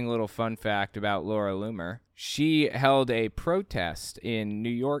 Interesting little fun fact about Laura Loomer. She held a protest in New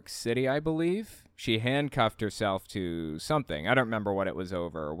York City, I believe. She handcuffed herself to something. I don't remember what it was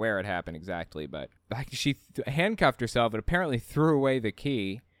over or where it happened exactly, but she handcuffed herself and apparently threw away the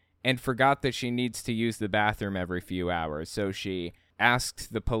key and forgot that she needs to use the bathroom every few hours. So she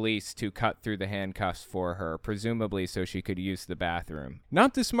asked the police to cut through the handcuffs for her, presumably so she could use the bathroom.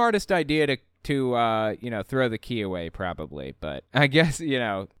 Not the smartest idea to throw the key away, probably. But I guess,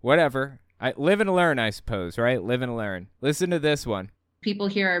 whatever. I live and learn, I suppose, right? Live and learn. Listen to this one. People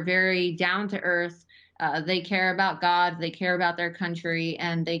here are very down to earth. They care about God, they care about their country,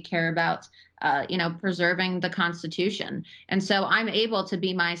 and they care about preserving the Constitution. And so I'm able to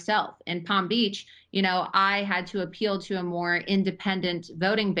be myself. In Palm Beach, I had to appeal to a more independent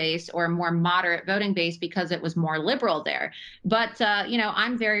voting base or a more moderate voting base because it was more liberal there. But,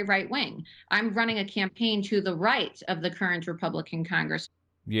 I'm very right wing. I'm running a campaign to the right of the current Republican Congress.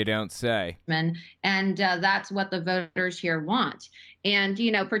 You don't say. And that's what the voters here want. And,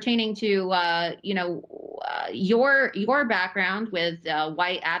 pertaining to, your background with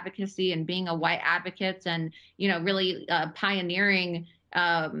white advocacy and being a white advocate and, really pioneering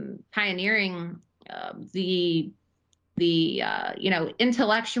the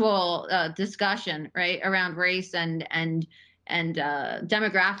intellectual discussion, right, around race and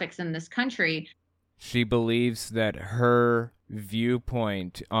demographics in this country. She believes that her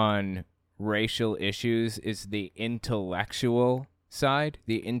viewpoint on racial issues is the intellectual side,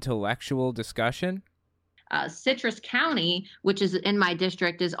 the intellectual discussion. Citrus County, which is in my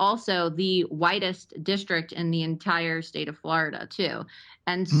district, is also the whitest district in the entire state of Florida, too.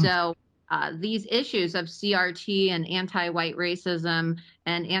 And so these issues of CRT and anti-white racism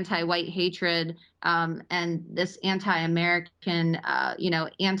and anti-white hatred and this anti-American,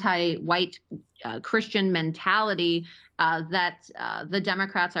 anti-white Christian mentality that the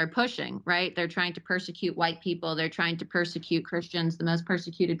Democrats are pushing, right? They're trying to persecute white people. They're trying to persecute Christians, the most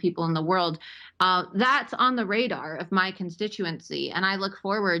persecuted people in the world. That's on the radar of my constituency. And I look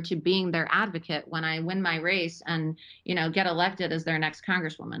forward to being their advocate when I win my race and, get elected as their next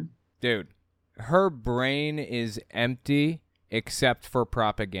congresswoman. Dude, her brain is empty except for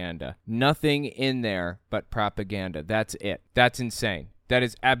propaganda. Nothing in there but propaganda. That's it. That's insane. That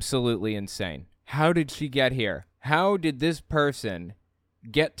is absolutely insane. How did she get here? How did this person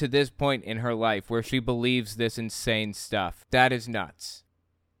get to this point in her life where she believes this insane stuff? That is nuts.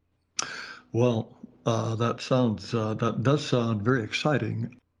 Well, that does sound very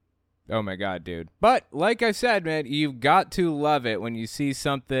exciting. Oh my God, dude. But like I said, man, you've got to love it when you see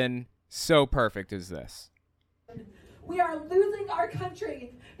something so perfect as this. We are losing our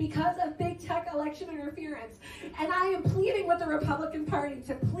country because of big tech election interference. And I am pleading with the Republican Party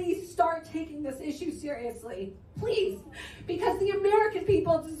to please start taking this issue seriously. Please. Because the American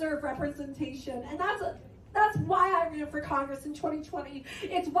people deserve representation. And That's why I ran for Congress in 2020.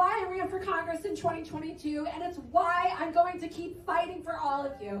 It's why I ran for Congress in 2022, and it's why I'm going to keep fighting for all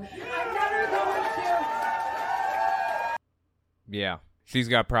of you. I'm never going to. Yeah, she's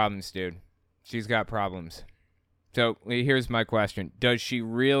got problems, dude. She's got problems. So here's my question. Does she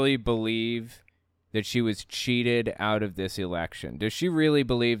really believe that she was cheated out of this election? Does she really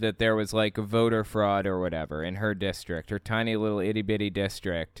believe that there was like a voter fraud or whatever in her district, her tiny little itty-bitty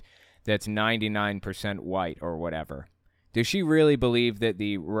district that's 99% white or whatever? Does she really believe that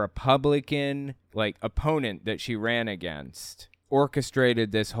the Republican opponent that she ran against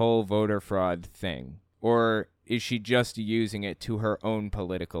orchestrated this whole voter fraud thing? Or is she just using it to her own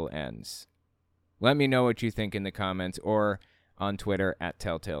political ends? Let me know what you think in the comments or on Twitter at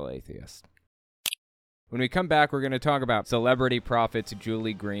TelltaleAtheist. When we come back, we're going to talk about celebrity prophets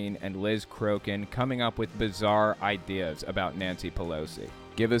Julie Green and Liz Crokin coming up with bizarre ideas about Nancy Pelosi.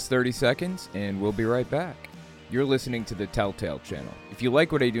 Give us 30 seconds, and we'll be right back. You're listening to the Telltale channel. If you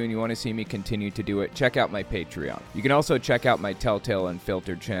like what I do and you want to see me continue to do it, check out my Patreon. You can also check out my Telltale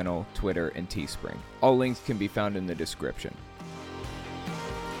Unfiltered channel, Twitter, and Teespring. All links can be found in the description.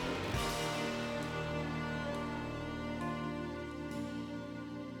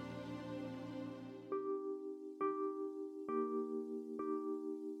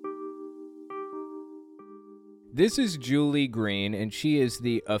 This is Julie Green, and she is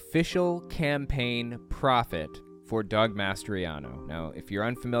the official campaign prophet for Doug Mastriano. Now, if you're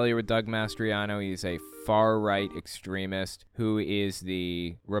unfamiliar with Doug Mastriano, he's a far-right extremist who is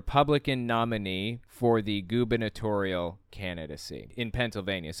the Republican nominee for the gubernatorial candidacy in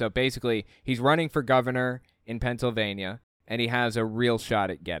Pennsylvania. So basically, he's running for governor in Pennsylvania, and he has a real shot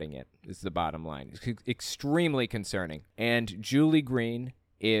at getting it, is the bottom line. It's extremely concerning. And Julie Green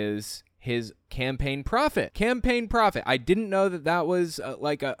is his campaign prophet. Campaign prophet. I didn't know that that was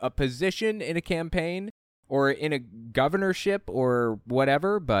a position in a campaign or in a governorship or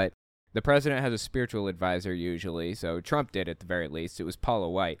whatever, but the president has a spiritual advisor usually, so Trump did at the very least. It was Paula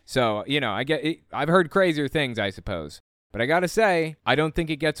White. So, I get it. I've heard crazier things, I suppose. But I gotta say, I don't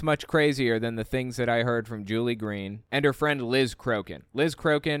think it gets much crazier than the things that I heard from Julie Green and her friend Liz Crokin. Liz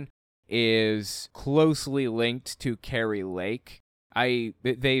Crokin is closely linked to Kari Lake.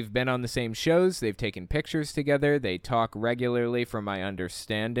 They've been on the same shows. They've taken pictures together. They talk regularly, from my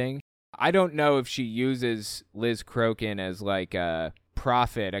understanding. I don't know if she uses Liz Crokin as like a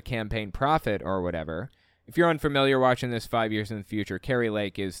prophet, a campaign prophet or whatever. If you're unfamiliar watching this 5 years in the future, Kari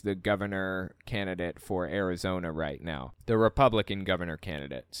Lake is the governor candidate for Arizona right now, the Republican governor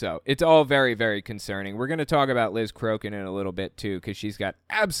candidate. So it's all very, very concerning. We're going to talk about Liz Crokin in a little bit too, because she's got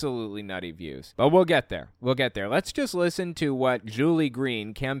absolutely nutty views. But we'll get there. We'll get there. Let's just listen to what Julie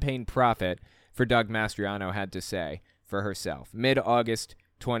Green, campaign prophet for Doug Mastriano, had to say for herself. Mid-August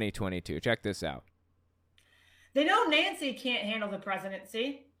 2022. Check this out. They know Nancy can't handle the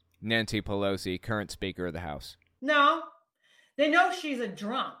presidency. Nancy Pelosi, current Speaker of the House. No, they know she's a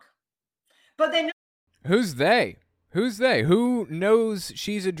drunk. But they know... Who's they? Who's they? Who knows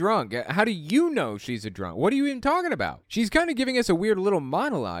she's a drunk? How do you know she's a drunk? What are you even talking about? She's kind of giving us a weird little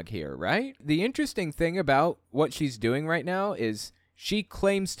monologue here, right? The interesting thing about what she's doing right now is she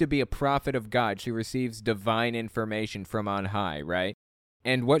claims to be a prophet of God. She receives divine information from on high, right?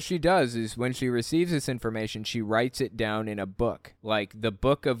 And what she does is when she receives this information, she writes it down in a book, like the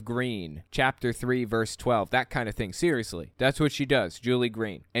Book of Green, chapter 3, verse 12, that kind of thing. Seriously, that's what she does, Julie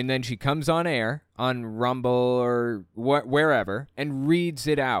Green. And then she comes on air, on Rumble or wherever, and reads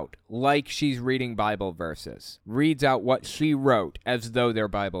it out like she's reading Bible verses. Reads out what she wrote as though they're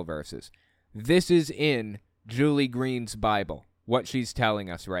Bible verses. This is in Julie Green's Bible, what she's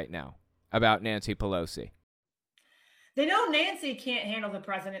telling us right now about Nancy Pelosi. They know Nancy can't handle the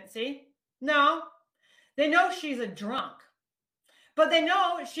presidency. No, they know she's a drunk. But they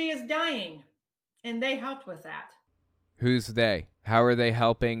know she is dying, and they helped with that. Who's they? How are they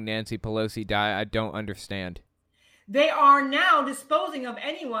helping Nancy Pelosi die? I don't understand. They are now disposing of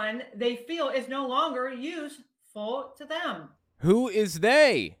anyone they feel is no longer useful to them. Who is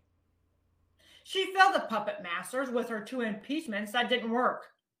they? She failed the puppet masters with her 2 impeachments that didn't work.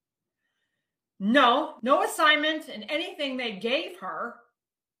 No assignment and anything they gave her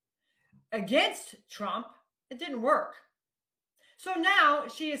against Trump, it didn't work. So now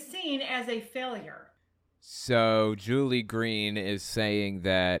she is seen as a failure. So Julie Green is saying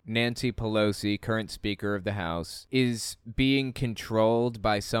that Nancy Pelosi, current Speaker of the House, is being controlled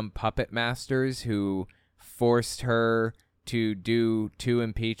by some puppet masters who forced her to do 2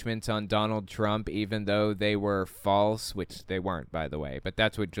 impeachments on Donald Trump, even though they were false, which they weren't, by the way, but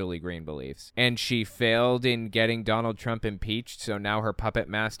that's what Julie Green believes. And she failed in getting Donald Trump impeached, so now her puppet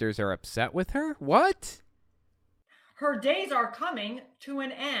masters are upset with her? What? Her days are coming to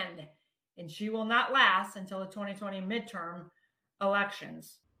an end, and she will not last until the 2020 midterm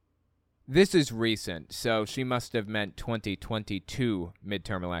elections. This is recent, so she must have meant 2022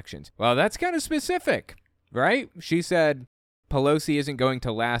 midterm elections. Well, that's kind of specific, right? She said Pelosi isn't going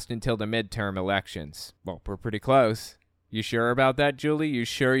to last until the midterm elections. Well, we're pretty close. You sure about that, Julie? You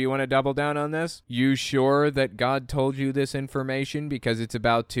sure you want to double down on this? You sure that God told you this information because it's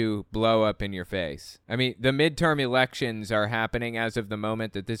about to blow up in your face? I mean, the midterm elections are happening as of the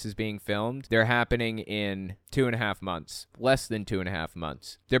moment that this is being filmed. They're happening in 2.5 months, less than 2.5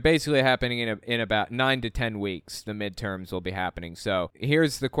 months. They're basically happening in about 9 to 10 weeks. The midterms will be happening. So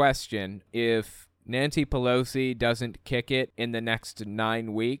here's the question. If Nancy Pelosi doesn't kick it in the next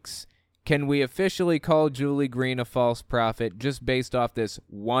 9 weeks, can we officially call Julie Green a false prophet just based off this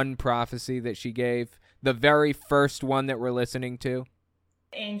one prophecy that she gave? The very first one that we're listening to?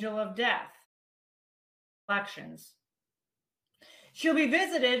 Angel of death. Elections. She'll be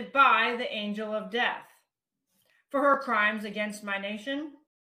visited by the angel of death for her crimes against my nation.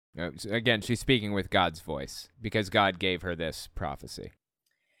 Again, she's speaking with God's voice because God gave her this prophecy.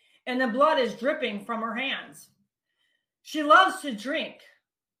 And the blood is dripping from her hands. She loves to drink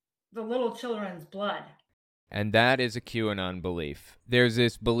the little children's blood. And that is a QAnon belief. There's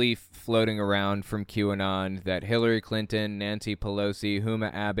this belief floating around from QAnon that Hillary Clinton, Nancy Pelosi,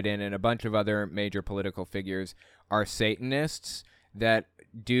 Huma Abedin, and a bunch of other major political figures are Satanists that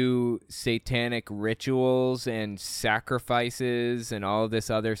do satanic rituals and sacrifices and all this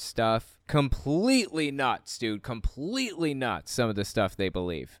other stuff. Completely nuts, dude. Completely nuts, some of the stuff they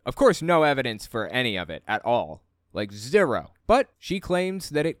believe. Of course, no evidence for any of it at all. Like zero. But she claims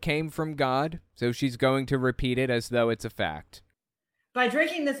that it came from God, so she's going to repeat it as though it's a fact. By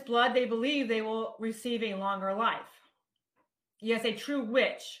drinking this blood, they believe they will receive a longer life. Yes, a true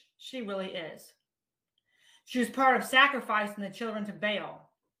witch, she really is. She was part of sacrificing the children to Baal.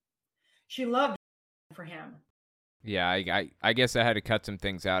 She loved for him. Yeah, I guess I had to cut some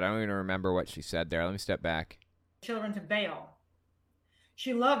things out. I don't even remember what she said there. Let me step back. Children to Baal.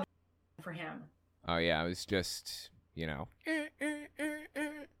 She loved for him. Oh, yeah, it was just,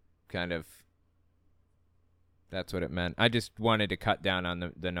 kind of, that's what it meant. I just wanted to cut down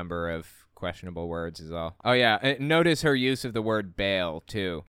on the number of questionable words is all. Oh, yeah, notice her use of the word Baal,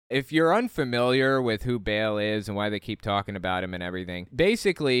 too. If you're unfamiliar with who Baal is and why they keep talking about him and everything,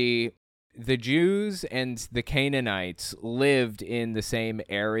 basically the Jews and the Canaanites lived in the same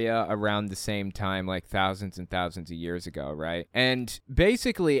area around the same time, like thousands and thousands of years ago, right? And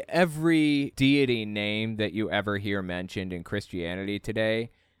basically every deity name that you ever hear mentioned in Christianity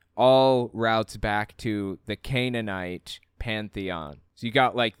today all routes back to the Canaanite pantheon. So you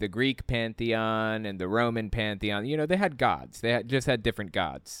got like the Greek pantheon and the Roman pantheon. They had gods. They just had different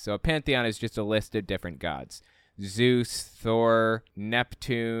gods. So a pantheon is just a list of different gods. Zeus, Thor,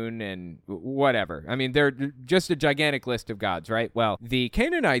 Neptune, and whatever. I mean, they're just a gigantic list of gods, right? Well, the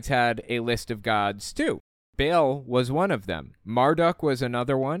Canaanites had a list of gods too. Baal was one of them. Marduk was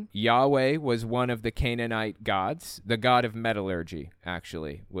another one. Yahweh was one of the Canaanite gods. The god of metallurgy,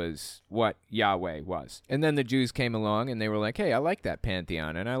 actually, was what Yahweh was. And then the Jews came along and they were like, hey, I like that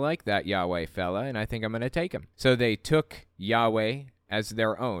pantheon and I like that Yahweh fella and I think I'm going to take him. So they took Yahweh as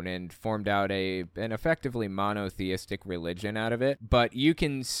their own and formed out an effectively monotheistic religion out of it. But you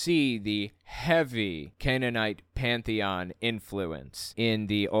can see the heavy Canaanite pantheon influence in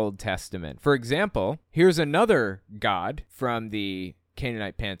the Old Testament. For example, here's another god from the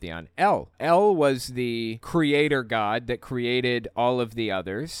Canaanite pantheon, El. El was the creator god that created all of the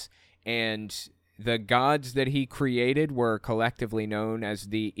others, and the gods that he created were collectively known as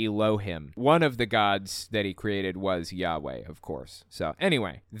the Elohim. One of the gods that he created was Yahweh, of course. So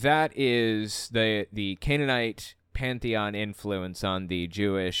anyway, that is the Canaanite pantheon influence on the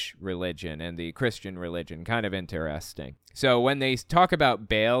Jewish religion and the Christian religion. Kind of interesting. So when they talk about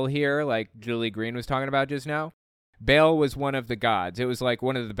Baal here, like Julie Green was talking about just now, Baal was one of the gods. It was like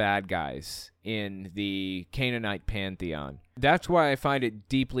one of the bad guys in the Canaanite pantheon. That's why I find it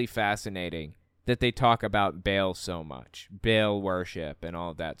deeply fascinating that they talk about Baal so much, Baal worship and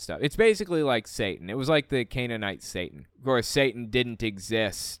all that stuff. It's basically like Satan. It was like the Canaanite Satan. Of course, Satan didn't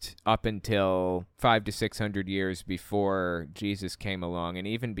exist up until 500 to 600 years before Jesus came along, and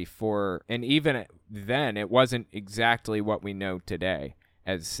even then, it wasn't exactly what we know today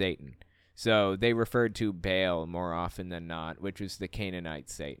as Satan. So they referred to Baal more often than not, which was the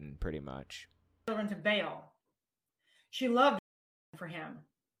Canaanite Satan, pretty much. Children to Baal. She loved for him.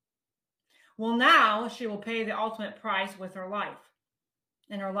 Well, now she will pay the ultimate price with her life,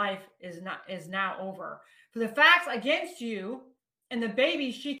 and her life is now over. For the facts against you and the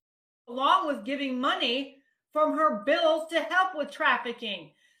baby she, along with giving money from her bills to help with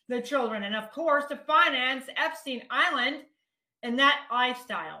trafficking the children, and of course to finance Epstein Island and that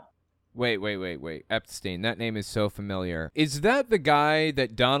lifestyle. Wait. Epstein, that name is so familiar. Is that the guy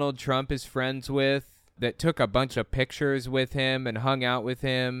that Donald Trump is friends with, that took a bunch of pictures with him and hung out with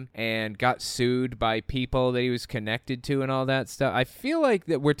him and got sued by people that he was connected to and all that stuff? I feel like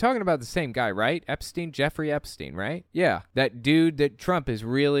that we're talking about the same guy, right? Epstein, Jeffrey Epstein, right? Yeah, that dude that Trump is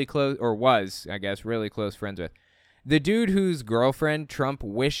really close, or was, I guess, really close friends with. The dude whose girlfriend Trump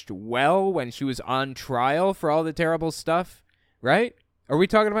wished well when she was on trial for all the terrible stuff, right? Are we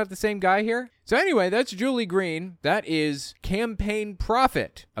talking about the same guy here? So anyway, that's Julie Green. That is campaign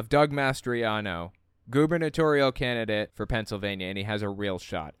prophet of Doug Mastriano, gubernatorial candidate for Pennsylvania, and he has a real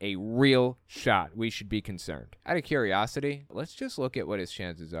shot. A real shot. We should be concerned. Out of curiosity, let's just look at what his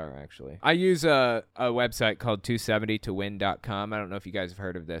chances are, actually. I use a website called 270towin.com. I don't know if you guys have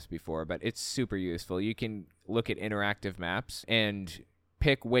heard of this before, but it's super useful. You can look at interactive maps and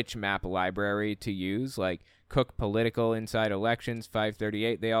pick which map library to use, like Cook Political, Inside Elections,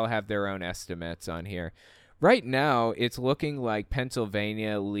 538. They all have their own estimates on here. Right now, it's looking like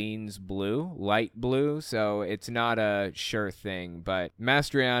Pennsylvania leans blue, light blue, so it's not a sure thing, but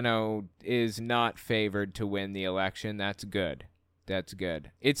Mastriano is not favored to win the election. That's good. That's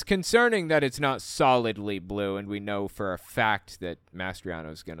good. It's concerning that it's not solidly blue, and we know for a fact that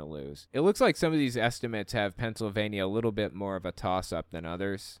Mastriano's going to lose. It looks like some of these estimates have Pennsylvania a little bit more of a toss-up than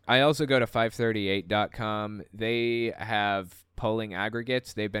others. I also go to 538.com. They have polling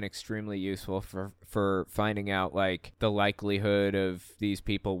aggregates. They've been extremely useful for finding out, like, the likelihood of these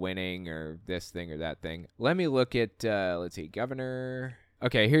people winning or this thing or that thing. Let me look at, let's see, governor.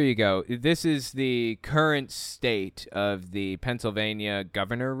 Okay, here you go. This is the current state of the Pennsylvania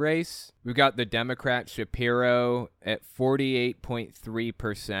governor race. We've got the Democrat Shapiro at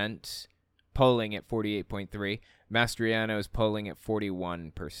 48.3%, polling at 48.3%. Mastriano is polling at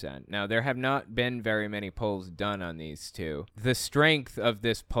 41%. Now, there have not been very many polls done on these two. The strength of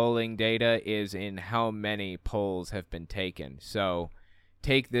this polling data is in how many polls have been taken. So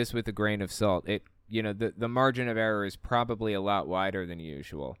take this with a grain of salt. The margin of error is probably a lot wider than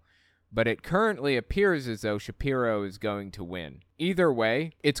usual. But it currently appears as though Shapiro is going to win. Either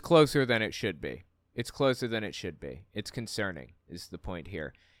way, it's closer than it should be. It's closer than it should be. It's concerning, is the point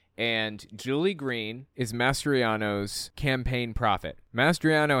here. And Julie Green is Mastriano's campaign prophet.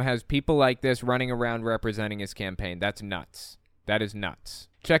 Mastriano has people like this running around representing his campaign. That's nuts. That is nuts.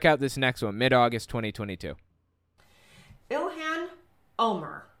 Check out this next one, mid-August 2022. Ilhan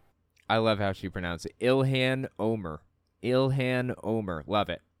Omar. I love how she pronounced it. Ilhan Omar. Ilhan Omar. Love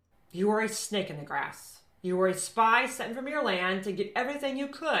it. You are a snake in the grass. You were a spy sent from your land to get everything you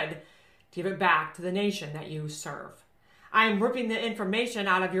could to give it back to the nation that you serve. I am ripping the information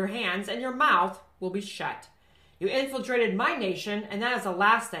out of your hands, and your mouth will be shut. You infiltrated my nation, and that is the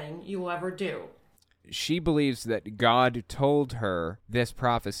last thing you will ever do. She believes that God told her this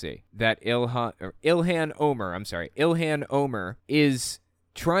prophecy, that Ilhan Omar is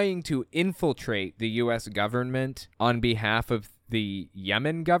trying to infiltrate the U.S. government on behalf of the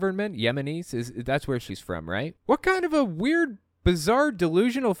Yemen government. Yemenis, that's where she's from, right? What kind of a weird, bizarre,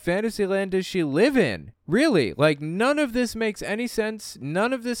 delusional fantasy land does she live in? Really? Like, none of this makes any sense.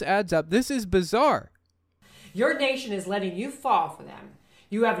 None of this adds up. This is bizarre. Your nation is letting you fall for them.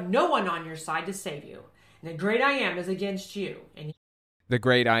 You have no one on your side to save you. And the great I am is against you. And the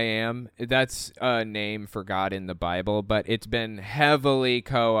great I am, that's a name for God in the Bible, but it's been heavily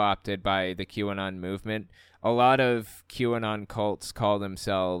co-opted by the QAnon movement. A lot of QAnon cults call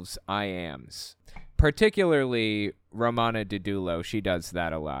themselves I ams. Particularly Romana Didulo, she does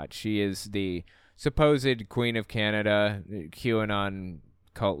that a lot. She is the supposed Queen of Canada, QAnon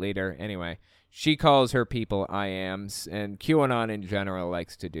cult leader. Anyway, she calls her people I ams, and QAnon in general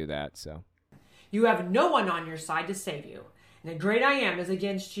likes to do that. So you have no one on your side to save you. And the great I am is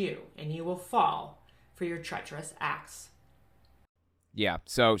against you, and you will fall for your treacherous acts. Yeah,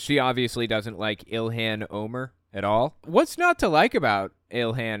 so she obviously doesn't like Ilhan Omar at all. What's not to like about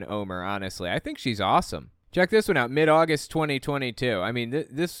Ilhan Omar, honestly? I think she's awesome. Check this one out, mid-August 2022. I mean,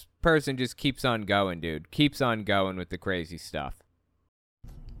 this person just keeps on going, dude. Keeps on going with the crazy stuff.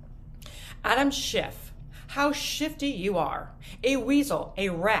 Adam Schiff, how shifty you are. A weasel, a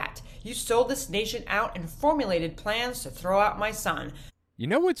rat. You sold this nation out and formulated plans to throw out my son. You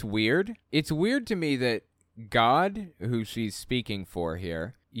know what's weird? It's weird to me that God, who she's speaking for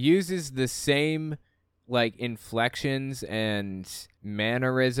here, uses the same, like, inflections and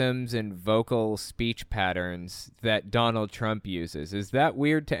mannerisms and vocal speech patterns that Donald Trump uses. Is that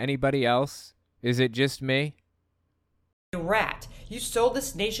weird to anybody else? Is it just me? A rat. You sold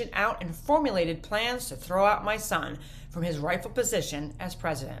this nation out and formulated plans to throw out my son from his rightful position as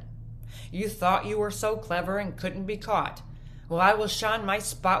president. You thought you were so clever and couldn't be caught. Well, I will shine my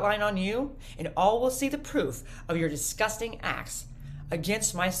spotlight on you, and all will see the proof of your disgusting acts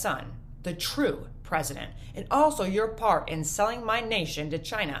against my son, the true president, and also your part in selling my nation to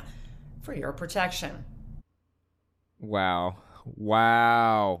China for your protection. Wow.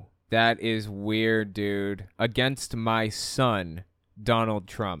 Wow. That is weird, dude. Against my son, Donald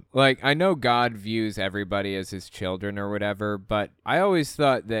Trump. Like, I know God views everybody as his children or whatever, but I always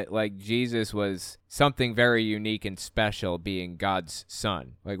thought that, like, Jesus was something very unique and special being God's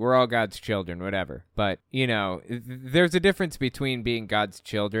son. Like, we're all God's children, whatever. But, you know, there's a difference between being God's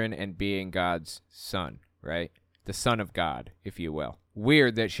children and being God's son, right? The son of God, if you will.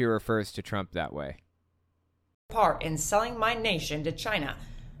 Weird that she refers to Trump that way. Part in selling my nation to China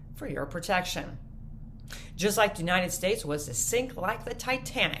for your protection. Just like the United States was to sink like the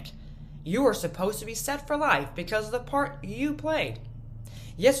Titanic, you were supposed to be set for life because of the part you played.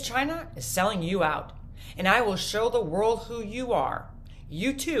 Yes, China is selling you out, and I will show the world who you are.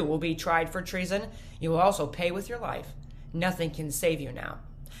 You too will be tried for treason. You will also pay with your life. Nothing can save you now.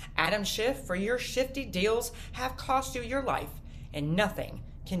 Adam Schiff, for your shifty deals have cost you your life, and nothing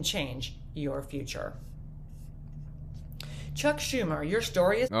can change your future. Chuck Schumer, your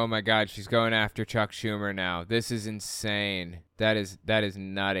story is... Oh my God, she's going after Chuck Schumer now. This is insane. That is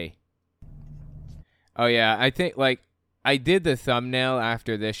nutty. Oh yeah, I think, like, I did the thumbnail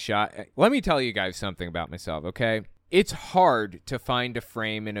after this shot. Let me tell you guys something about myself, okay? It's hard to find a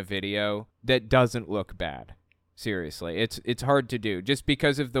frame in a video that doesn't look bad. Seriously, it's hard to do. Just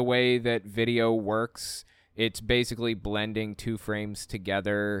because of the way that video works, it's basically blending two frames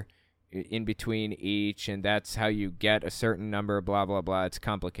together in between each, and that's how you get a certain number, blah, blah, blah. It's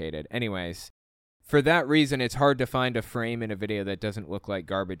complicated. Anyways, for that reason, it's hard to find a frame in a video that doesn't look like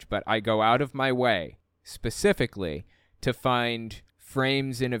garbage, but I go out of my way, specifically, to find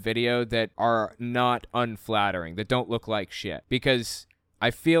frames in a video that are not unflattering, that don't look like shit, because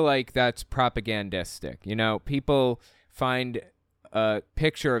I feel like that's propagandistic. You know, people find a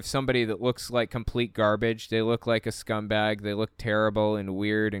picture of somebody that looks like complete garbage. They look like a scumbag. They look terrible and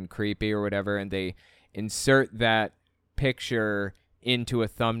weird and creepy or whatever, and they insert that picture into a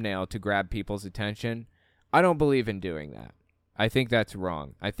thumbnail to grab people's attention. I don't believe in doing that. I think that's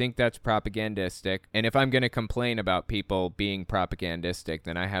wrong. I think that's propagandistic, and if I'm going to complain about people being propagandistic,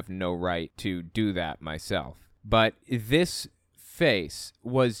 then I have no right to do that myself. But this face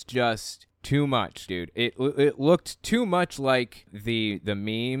was just too much, dude. It looked too much like the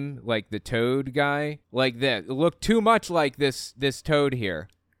meme, like the Toad guy, like this. It looked too much like this Toad here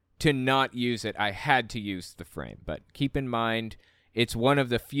to not use it. I had to use the frame, but keep in mind, it's one of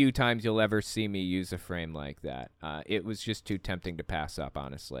the few times you'll ever see me use a frame like that. It was just too tempting to pass up,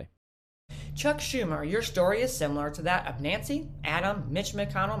 honestly. Chuck Schumer, your story is similar to that of Nancy, Adam, Mitch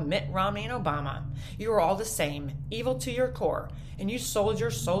McConnell, Mitt Romney, and Obama. You are all the same, evil to your core, and you sold your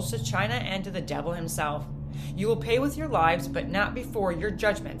souls to China and to the devil himself. You will pay with your lives, but not before your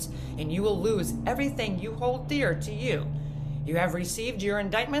judgments, and you will lose everything you hold dear to you. You have received your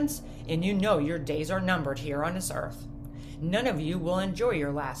indictments, and you know your days are numbered here on this earth. None of you will enjoy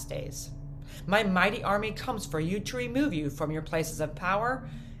your last days. My mighty army comes for you to remove you from your places of power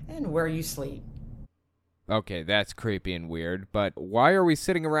and where you sleep. Okay, that's creepy and weird, but why are we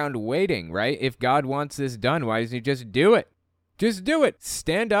sitting around waiting, right? If God wants this done, why doesn't he just do it? Just do it.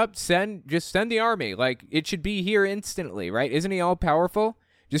 Stand up, just send the army. Like, it should be here instantly, right? Isn't he all powerful?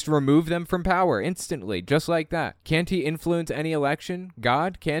 Just remove them from power instantly, just like that. Can't he influence any election?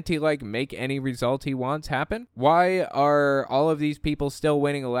 God? Can't he, like, make any result he wants happen? Why are all of these people still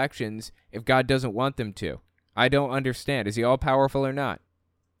winning elections if God doesn't want them to? I don't understand. Is he all powerful or not?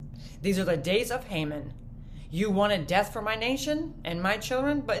 These are the days of Haman. You wanted death for my nation and my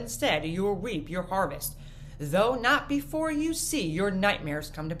children, but instead you will reap your harvest, though not before you see your nightmares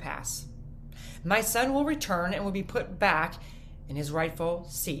come to pass. My son will return and will be put back in his rightful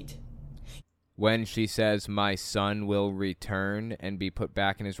seat. When she says my son will return and be put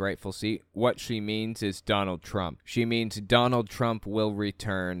back in his rightful seat, what she means is Donald Trump. She means Donald Trump will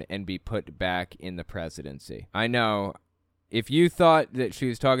return and be put back in the presidency. I know. If you thought that she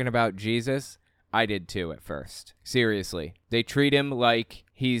was talking about Jesus, I did too at first. Seriously. They treat him like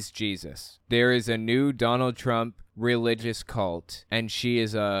he's Jesus. There is a new Donald Trump religious cult, and she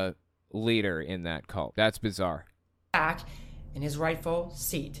is a leader in that cult. That's bizarre. Back in his rightful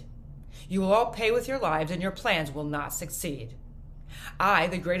seat. You will all pay with your lives, and your plans will not succeed. I,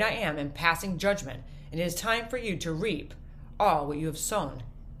 the great I am passing judgment, and it is time for you to reap all what you have sown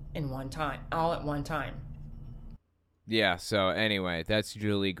in one time, all at one time. Yeah, so anyway, that's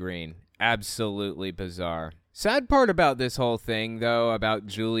Julie Green. Absolutely bizarre. Sad part about this whole thing, though, about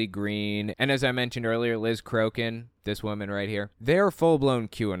Julie Green, and as I mentioned earlier, Liz Crokin, this woman right here, they're full-blown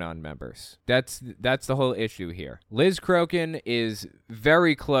QAnon members. That's the whole issue here. Liz Crokin is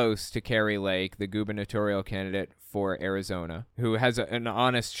very close to Kari Lake, the gubernatorial candidate for Arizona, who has an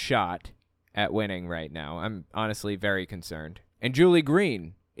honest shot at winning right now. I'm honestly very concerned. And Julie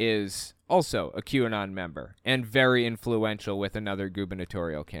Green is also a QAnon member and very influential with another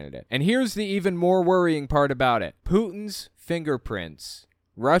gubernatorial candidate. And here's the even more worrying part about it. Putin's fingerprints,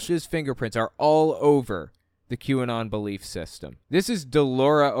 Russia's fingerprints, are all over the QAnon belief system. This is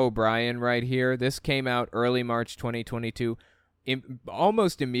Delora O'Brien right here. This came out early March 2022.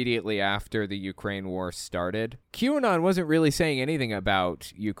 Almost immediately after the Ukraine war started. QAnon wasn't really saying anything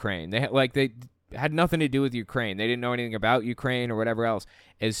about Ukraine. They had nothing to do with Ukraine. They didn't know anything about Ukraine or whatever else.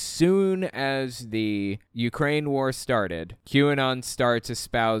 As soon as the Ukraine war started, QAnon starts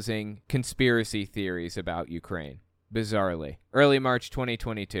espousing conspiracy theories about Ukraine. Bizarrely. Early March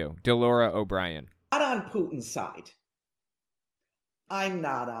 2022. Delora O'Brien. Not on Putin's side. I'm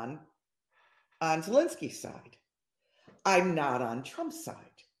not on Zelensky's side. I'm not on Trump's side.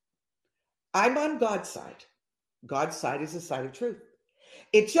 I'm on God's side. God's side is the side of truth.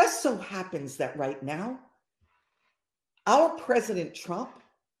 It just so happens that right now, our President Trump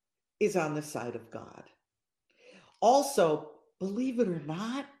is on the side of God. Also, believe it or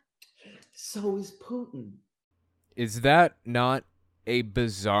not, so is Putin. Is that not a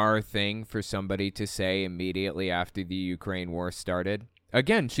bizarre thing for somebody to say immediately after the Ukraine war started?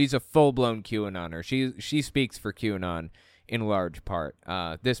 Again, she's a full-blown QAnoner. She speaks for QAnon in large part.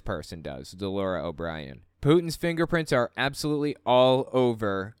 This person does, Delora O'Brien. Putin's fingerprints are absolutely all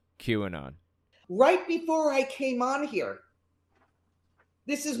over QAnon. Right before I came on here,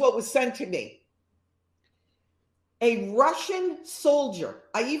 this is what was sent to me. A Russian soldier,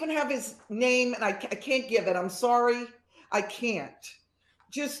 I even have his name, and I can't give it. I'm sorry, I can't.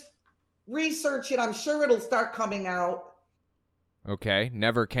 Just research it. I'm sure it'll start coming out. Okay,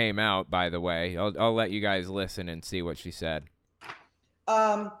 never came out, by the way. I'll let you guys listen and see what she said.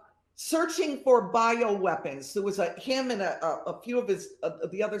 Searching for bioweapons. There was him and a few of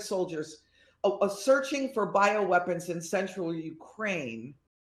the other soldiers searching for bioweapons in central Ukraine.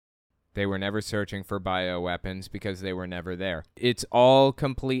 They were never searching for bioweapons because they were never there. It's all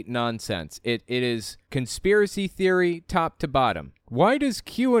complete nonsense. It is conspiracy theory top to bottom. Why does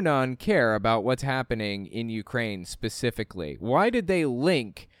QAnon care about what's happening in Ukraine specifically? Why did they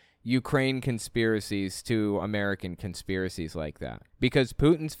link Ukraine conspiracies to American conspiracies like that? Because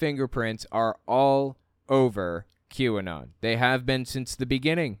Putin's fingerprints are all over QAnon. They have been since the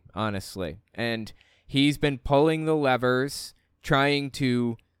beginning, honestly. And he's been pulling the levers, trying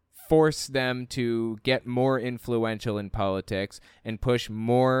to force them to get more influential in politics and push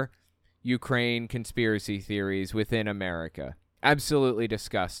more Ukraine conspiracy theories within America. Absolutely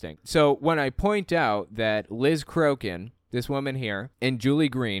disgusting. So when I point out that Liz Crokin, this woman here, and Julie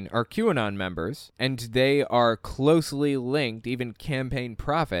Green are QAnon members, and they are closely linked, even campaign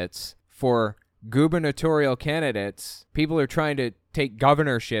profits, for gubernatorial candidates, people are trying to take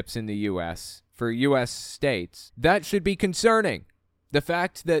governorships in the U.S. for U.S. states, that should be concerning. The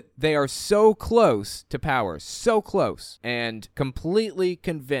fact that they are so close to power, so close, and completely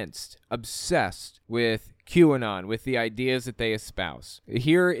convinced, obsessed with QAnon, with the ideas that they espouse.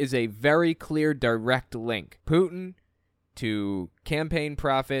 Here is a very clear, direct link. Putin to campaign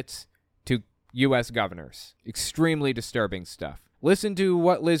profits to U.S. governors. Extremely disturbing stuff. Listen to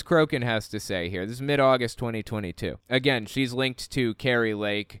what Liz Crokin has to say here. This is mid-August 2022. Again, she's linked to Kari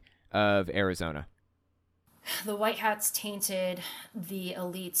Lake of Arizona. The White Hats tainted the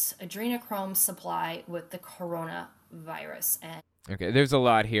elite's adrenochrome supply with the coronavirus. And okay, there's a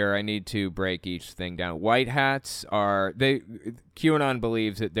lot here. I need to break each thing down. White Hats are... QAnon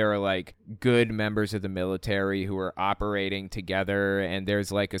believes that there are, like, good members of the military who are operating together, and there's,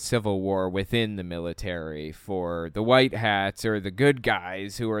 like, a civil war within the military for the White Hats, or the good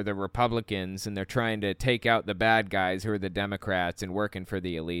guys who are the Republicans, and they're trying to take out the bad guys who are the Democrats and working for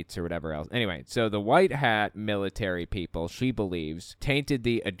the elites or whatever else. Anyway, so the White Hat military people, she believes, tainted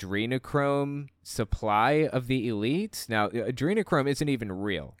the adrenochrome supply of the elites. Now, adrenochrome isn't even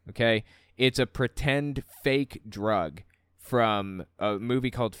real, okay? It's a pretend fake drug from a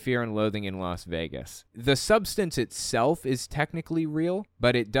movie called Fear and Loathing in Las Vegas. The substance itself is technically real,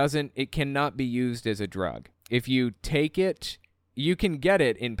 but it cannot be used as a drug. If you take it, you can get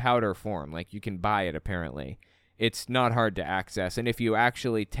it in powder form, like you can buy it apparently. It's not hard to access, and if you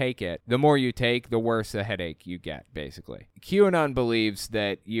actually take it, the more you take, the worse the headache you get, basically. QAnon believes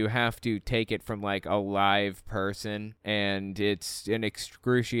that you have to take it from, like, a live person, and it's an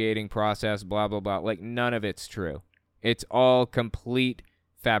excruciating process, blah, blah, blah. Like, none of it's true. It's all complete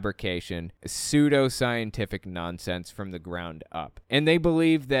fabrication, pseudo-scientific nonsense from the ground up. And they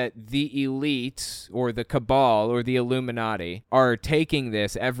believe that the elites, or the cabal, or the Illuminati, are taking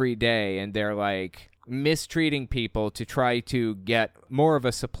this every day, and they're, like, mistreating people to try to get more of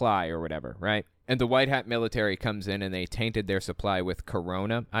a supply or whatever, right? And the white hat military comes in and they tainted their supply with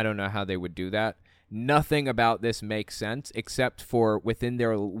corona. I don't know how they would do that. Nothing about this makes sense except for within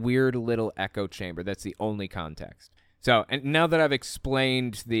their weird little echo chamber. That's the only context. So, and now that I've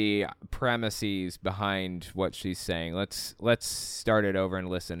explained the premises behind what she's saying, let's start it over and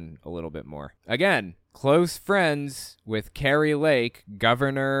listen a little bit more. Again, close friends with Kari Lake,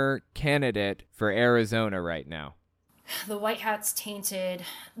 governor candidate for Arizona right now. The White Hats tainted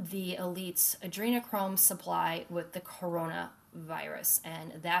the elites' adrenochrome supply with the coronavirus,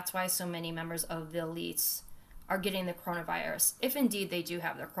 and that's why so many members of the elites are getting the coronavirus, if indeed they do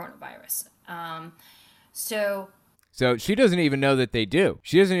have the coronavirus. So she doesn't even know that they do.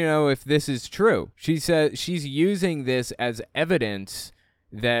 She doesn't even know if this is true. She says she's using this as evidence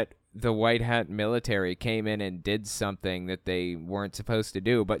that the white hat military came in and did something that they weren't supposed to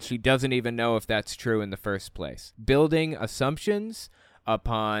do, but she doesn't even know if that's true in the first place. Building assumptions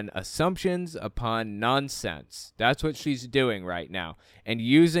upon nonsense. That's what she's doing right now. And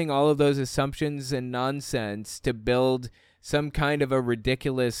using all of those assumptions and nonsense to build some kind of a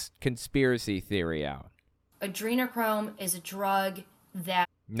ridiculous conspiracy theory out. Adrenochrome is a drug that...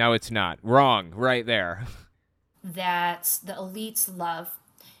 No, it's not. Wrong. Right there. ...that the elites love.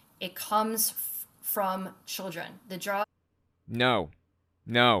 It comes from children. The drug... No.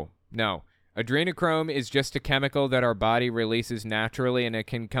 Adrenochrome is just a chemical that our body releases naturally, and it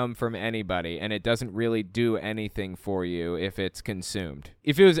can come from anybody, and it doesn't really do anything for you if it's consumed.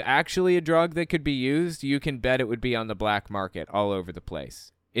 If it was actually a drug that could be used, you can bet it would be on the black market all over the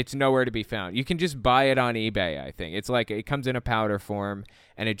place. It's nowhere to be found. You can just buy it on eBay, I think. It's like it comes in a powder form,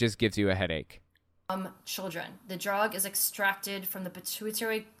 and it just gives you a headache. Children. The drug is extracted from the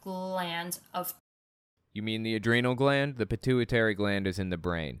pituitary gland of... You mean the adrenal gland? The pituitary gland is in the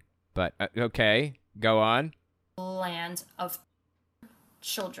brain. But, okay, go on. Gland of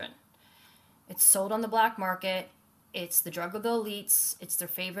children. It's sold on the black market. It's the drug of the elites. It's their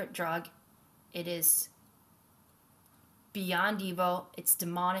favorite drug. It is beyond evil. It's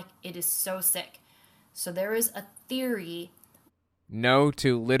demonic. It is so sick. So there is a theory... No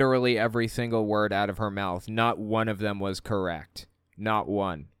to literally every single word out of her mouth. Not one of them was correct. Not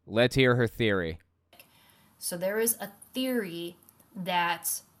one. Let's hear her theory. So there is a theory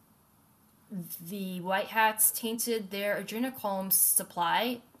that the White Hats tainted their adrenochrome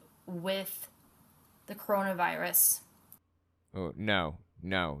supply with the coronavirus. Oh, no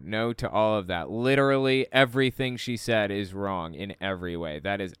to all of that. Literally everything she said is wrong in every way.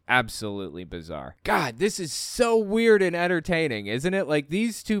 That is absolutely bizarre. God, this is so weird and entertaining, isn't it? Like,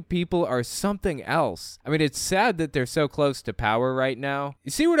 these two people are something else. I mean, it's sad that they're so close to power right now.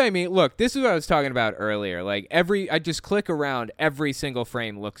 You see what I mean? Look, this is what I was talking about earlier. Like, I just click around, every single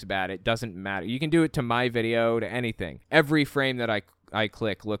frame looks bad. It doesn't matter. You can do it to my video, to anything. Every frame that I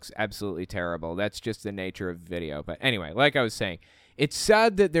click looks absolutely terrible. That's just the nature of video. But anyway, like I was saying, it's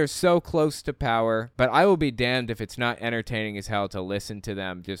sad that they're so close to power, but I will be damned if it's not entertaining as hell to listen to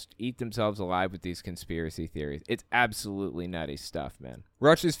them just eat themselves alive with these conspiracy theories. It's absolutely nutty stuff, man.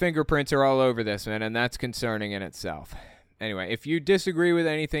 Rush's fingerprints are all over this, man, and that's concerning in itself. Anyway, if you disagree with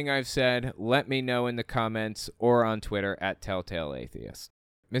anything I've said, let me know in the comments or on Twitter at Telltale Atheist.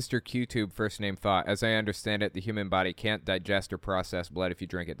 Mr. QTube first name thought, as I understand it, the human body can't digest or process blood if you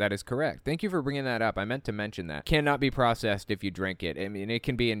drink it. That is correct. Thank you for bringing that up. I meant to mention that. Cannot be processed if you drink it. I mean, it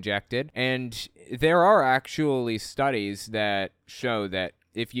can be injected. And there are actually studies that show that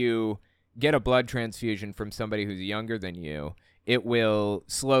if you get a blood transfusion from somebody who's younger than you, it will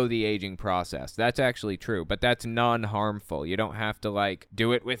slow the aging process. That's actually true, but that's non-harmful. You don't have to, like,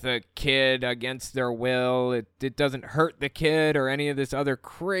 do it with a kid against their will. It doesn't hurt the kid or any of this other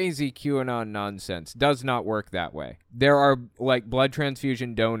crazy QAnon nonsense. Does not work that way. There are, like, blood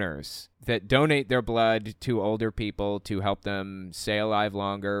transfusion donors that donate their blood to older people to help them stay alive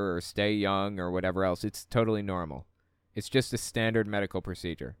longer or stay young or whatever else. It's totally normal. It's just a standard medical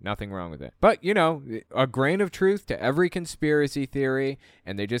procedure. Nothing wrong with it. But, you know, a grain of truth to every conspiracy theory,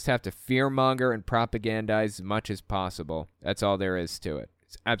 and they just have to fearmonger and propagandize as much as possible. That's all there is to it.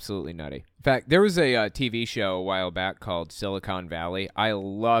 It's absolutely nutty. In fact, there was a TV show a while back called Silicon Valley. I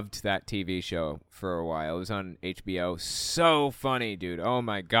loved that TV show for a while. It was on HBO. So funny, dude. Oh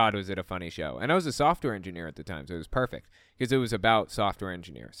my God, was it a funny show. And I was a software engineer at the time, so it was perfect because it was about software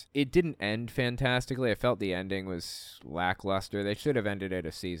engineers. It didn't end fantastically. I felt the ending was lackluster. They should have ended it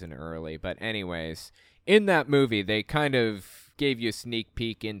a season early. But anyways, in that movie, they kind of gave you a sneak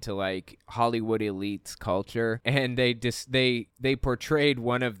peek into like Hollywood elites culture, and they portrayed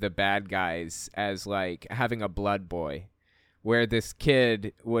one of the bad guys as like having a blood boy, where this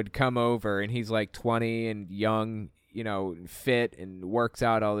kid would come over and he's like 20 and young, you know, fit and works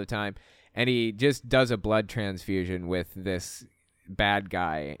out all the time, and he just does a blood transfusion with this bad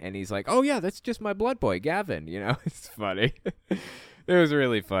guy, and he's like, oh yeah, that's just my blood boy Gavin, you know. It's funny. It was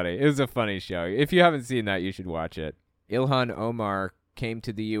really funny. It was a funny show. If you haven't seen that, you should watch it. Ilhan Omar came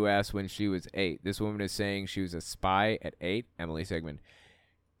to the U.S. when she was 8. This woman is saying she was a spy at 8. Emily Sigmund.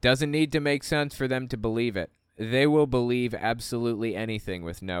 Doesn't need to make sense for them to believe it. They will believe absolutely anything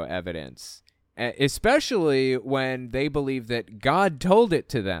with no evidence, especially when they believe that God told it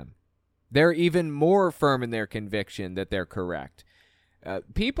to them. They're even more firm in their conviction that they're correct.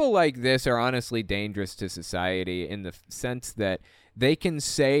 People like this are honestly dangerous to society in the sense that they can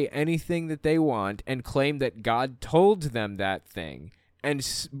say anything that they want and claim that God told them that thing, and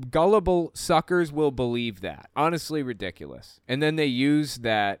gullible suckers will believe that. Honestly ridiculous. And then they use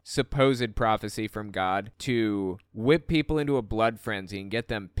that supposed prophecy from God to whip people into a blood frenzy and get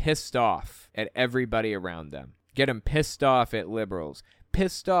them pissed off at everybody around them. Get them pissed off at liberals,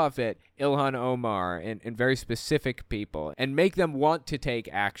 pissed off at Ilhan Omar and very specific people, and make them want to take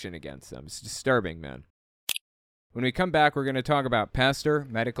action against them. It's disturbing, man. When we come back, we're going to talk about pastor,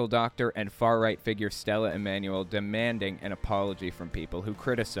 medical doctor, and far-right figure Stella Immanuel demanding an apology from people who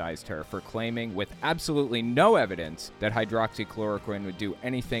criticized her for claiming with absolutely no evidence that hydroxychloroquine would do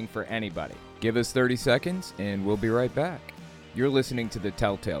anything for anybody. Give us 30 seconds, and we'll be right back. You're listening to the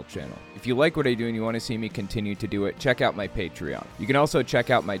Telltale Channel. If you like what I do and you want to see me continue to do it, check out my Patreon. You can also check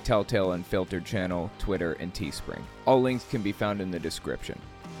out my Telltale Unfiltered channel, Twitter, and Teespring. All links can be found in the description.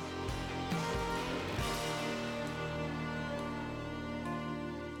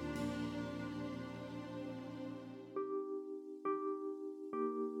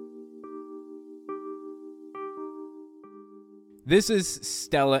 This is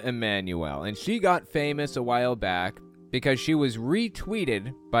Stella Immanuel, and she got famous a while back because she was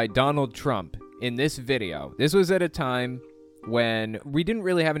retweeted by Donald Trump in this video. This was at a time when we didn't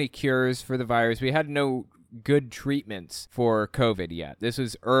really have any cures for the virus. We had no good treatments for COVID yet. This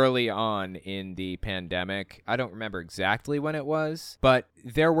was early on in the pandemic. I don't remember exactly when it was, but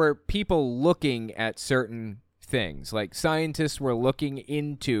there were people looking at certain things. Like scientists were looking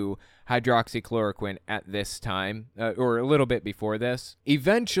into hydroxychloroquine at this time, or a little bit before this.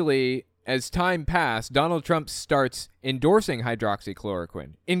 Eventually, as time passed, Donald Trump starts endorsing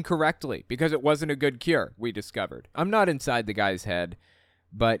hydroxychloroquine incorrectly because it wasn't a good cure, we discovered. I'm not inside the guy's head,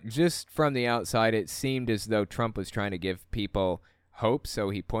 but just from the outside, it seemed as though Trump was trying to give people hope, so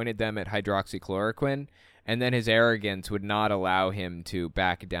he pointed them at hydroxychloroquine, and then his arrogance would not allow him to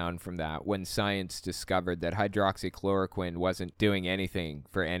back down from that when science discovered that hydroxychloroquine wasn't doing anything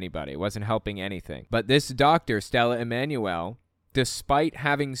for anybody, wasn't helping anything. But this doctor, Stella Immanuel, despite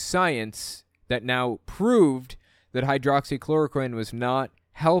having science that now proved that hydroxychloroquine was not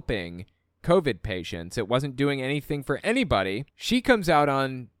helping COVID patients, it wasn't doing anything for anybody, she comes out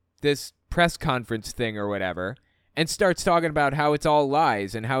on this press conference thing or whatever and starts talking about how it's all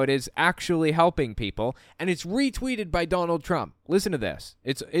lies and how it is actually helping people, and it's retweeted by Donald Trump. Listen to this.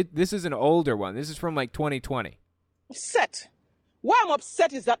 This is an older one. This is from like 2020. Upset. Why I'm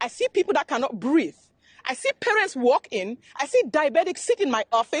upset is that I see people that cannot breathe. I see parents walk in. I see diabetics sit in my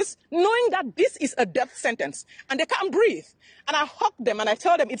office knowing that this is a death sentence and they can't breathe. And I hug them and I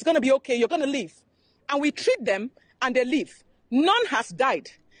tell them it's going to be okay. You're going to live. And we treat them and they live. None has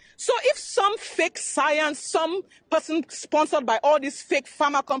died. So if some fake science, some person sponsored by all these fake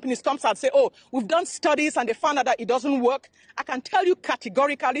pharma companies comes out and say, oh, we've done studies and they found out that it doesn't work, I can tell you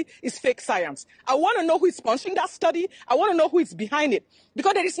categorically it's fake science. I want to know who is sponsoring that study. I want to know who is behind it.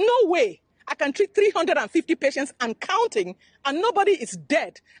 Because there is no way I can treat 350 patients and counting, and nobody is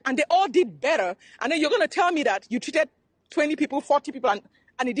dead, and they all did better. And then you're going to tell me that you treated 20 people, 40 people, and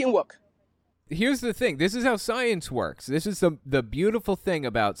it didn't work. Here's the thing. This is how science works. This is the beautiful thing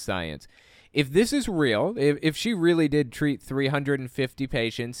about science. If this is real, if she really did treat 350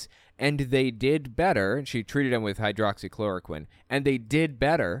 patients and they did better, and she treated them with hydroxychloroquine, and they did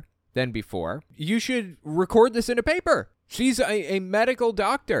better than before, you should record this in a paper. She's a medical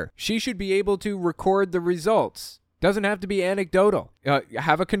doctor. She should be able to record the results Doesn't have to be anecdotal.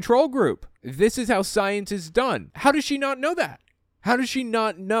 Have a control group. This is how science is done. How does she not know that? How does she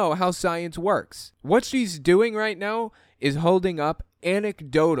not know how science works? What she's doing right now is holding up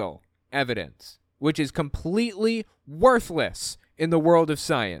anecdotal evidence, which is completely worthless in the world of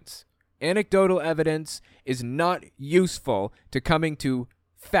science. Anecdotal evidence is not useful to coming to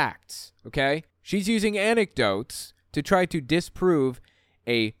facts, okay? She's using anecdotes to try to disprove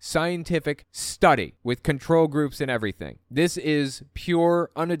a scientific study with control groups and everything. This is pure,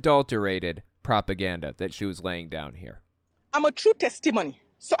 unadulterated propaganda that she was laying down here. I'm a true testimony.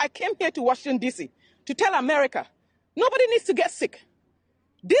 So I came here to Washington, D.C. to tell America, nobody needs to get sick.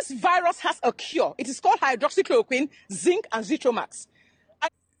 This virus has a cure. It is called hydroxychloroquine, zinc, and Zithromax.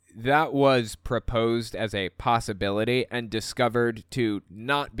 That was proposed as a possibility and discovered to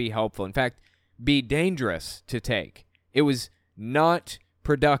not be helpful. In fact, be dangerous to take. It was not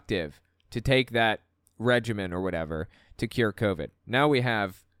productive to take that regimen or whatever to cure COVID. Now we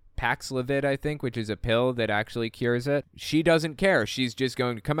have Paxlovid, I think, which is a pill that actually cures it. She doesn't care. She's just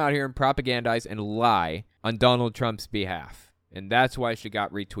going to come out here and propagandize and lie on Donald Trump's behalf. And that's why she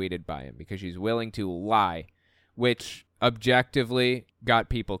got retweeted by him, because she's willing to lie, which objectively got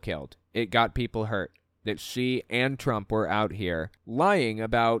people killed. It got people hurt. That she and Trump were out here lying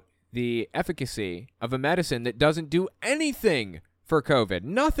about the efficacy of a medicine that doesn't do anything for COVID.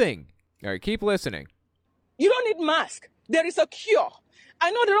 Nothing. All right, keep listening. You don't need mask. There is a cure. I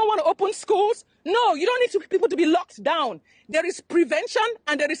know they don't want to open schools. No, you don't need people to be locked down. There is prevention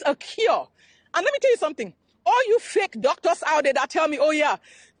and there is a cure. And let me tell you something. All you fake doctors out there that tell me, oh yeah,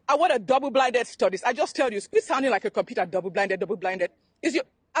 I want a double-blinded studies. I just tell you, quit sounding like a computer, double-blinded.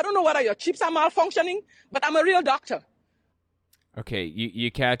 I don't know whether your chips are malfunctioning, but I'm a real doctor. Okay, you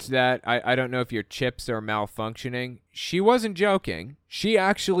catch that? I don't know if your chips are malfunctioning. She wasn't joking. She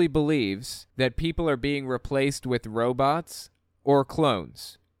actually believes that people are being replaced with robots or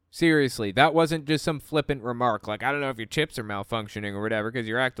clones. Seriously, that wasn't just some flippant remark like, I don't know if your chips are malfunctioning or whatever because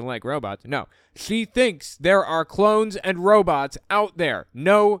you're acting like robots. No, she thinks there are clones and robots out there.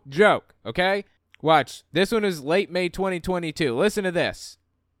 No joke, okay? Watch. This one is late May 2022. Listen to this.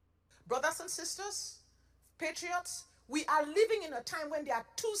 Brothers and sisters, patriots, we are living in a time when there are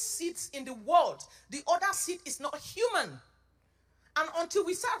two seeds in the world. The other seed is not human. And until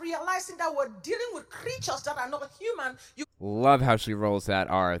we start realizing that we're dealing with creatures that are not human, Love how she rolls that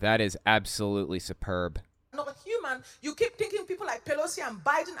R. That is absolutely superb. not human, you keep thinking people like Pelosi and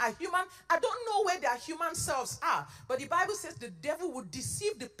Biden are human. I don't know where their human selves are, but the Bible says the devil would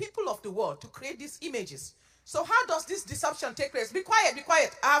deceive the people of the world to create these images. So how does this deception take place? Be quiet, be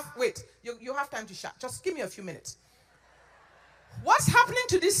quiet. Wait, you have time to shout. Just give me a few minutes. What's happening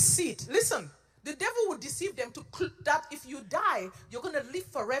to this seed? Listen, the devil will deceive them that if you die, you're going to live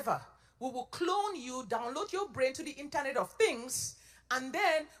forever. We will clone you, download your brain to the Internet of Things, and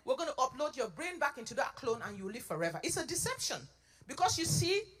then we're going to upload your brain back into that clone and you live forever. It's a deception. Because you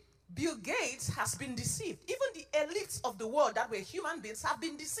see, Bill Gates has been deceived. Even the elites of the world that were human beings have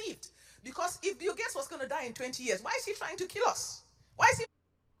been deceived. Because if Bill Gates was going to die in 20 years, why is he trying to kill us? Why is he...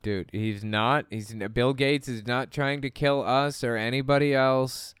 Dude, he's not. Bill Gates is not trying to kill us or anybody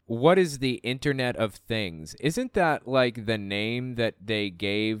else. What is the Internet of Things? Isn't that like the name that they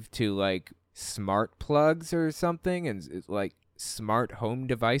gave to like smart plugs or something, and like smart home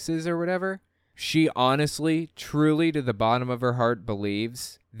devices or whatever? She honestly, truly, to the bottom of her heart,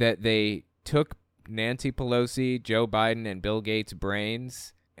 believes that they took Nancy Pelosi, Joe Biden, and Bill Gates'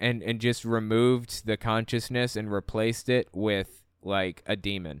 brains and just removed the consciousness and replaced it with like a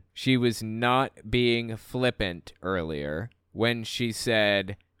demon. She was not being flippant earlier when she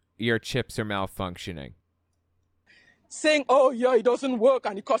said your chips are malfunctioning. Saying, oh yeah, it doesn't work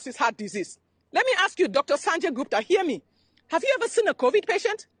and it causes heart disease. Let me ask you, Dr. Sanjay Gupta, hear me. Have you ever seen a COVID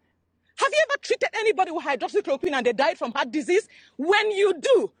patient? Have you ever treated anybody with hydroxychloroquine and they died from heart disease? When you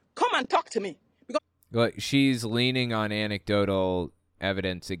do, come and talk to me. But she's leaning on anecdotal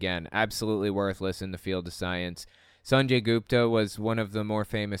evidence again. Absolutely worthless in the field of science. Sanjay Gupta was one of the more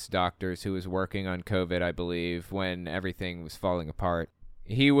famous doctors who was working on COVID, I believe, when everything was falling apart.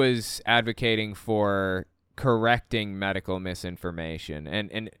 He was advocating for correcting medical misinformation,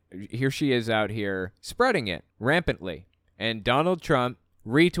 and here she is out here spreading it rampantly. And Donald Trump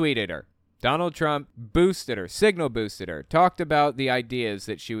retweeted her. Donald Trump boosted her, signal boosted her, talked about the ideas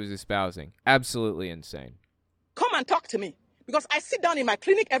that she was espousing. Absolutely insane. Come and talk to me. Because I sit down in my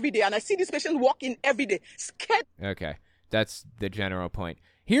clinic every day and I see this patient walk in every day, scared. Okay, that's the general point.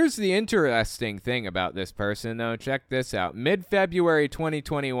 Here's the interesting thing about this person, though. Check this out. Mid-February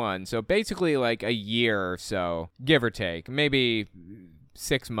 2021, so basically like a year or so, give or take, maybe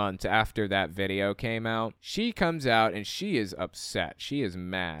 6 months after that video came out, she comes out and she is upset. She is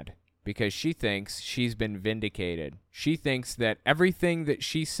mad because she thinks she's been vindicated. She thinks that everything that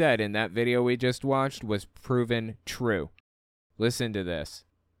she said in that video we just watched was proven true. Listen to this.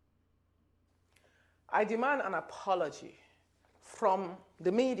 I demand an apology from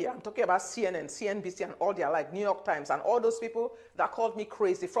the media. I'm talking about CNN, CNBC, and all their like New York Times, and all those people that called me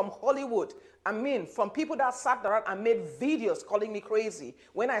crazy, from Hollywood. I mean, from people that sat around and made videos calling me crazy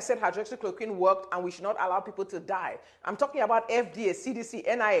when I said hydroxychloroquine worked and we should not allow people to die. I'm talking about FDA, CDC,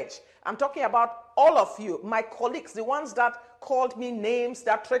 NIH. I'm talking about all of you, my colleagues, the ones that called me names,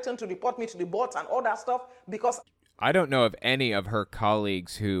 that threatened to report me to the boards and all that stuff, because I don't know of any of her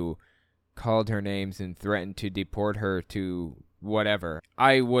colleagues who called her names and threatened to deport her to whatever.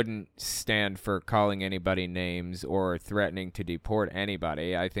 I wouldn't stand for calling anybody names or threatening to deport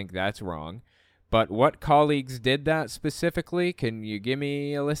anybody. I think that's wrong. But what colleagues did that specifically? Can you give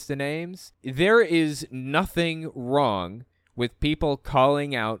me a list of names? There is nothing wrong with people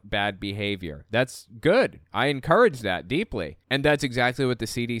calling out bad behavior. That's good. I encourage that deeply. And that's exactly what the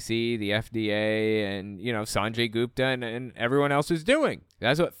CDC, the FDA, and, Sanjay Gupta and everyone else is doing.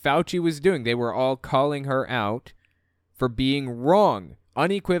 That's what Fauci was doing. They were all calling her out for being wrong,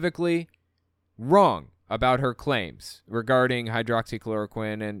 unequivocally wrong about her claims regarding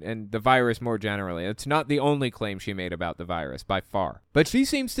hydroxychloroquine and the virus more generally. It's not the only claim she made about the virus, by far. But she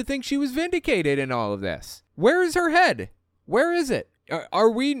seems to think she was vindicated in all of this. Where is her head? Where is it? Are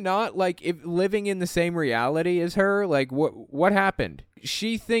we not, living in the same reality as her? What happened?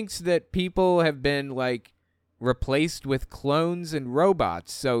 She thinks that people have been, replaced with clones and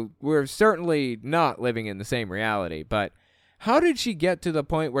robots, so we're certainly not living in the same reality. But how did she get to the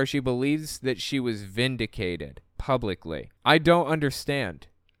point where she believes that she was vindicated publicly? I don't understand.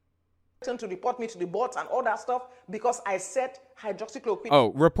 To report me to the boards and all that stuff because I said hydroxychloroquine.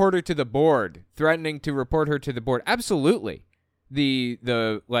 Oh, report her to the board, threatening to report her to the board. Absolutely. The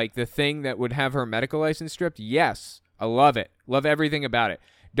thing that would have her medical license stripped. Yes, I love it. Love everything about it.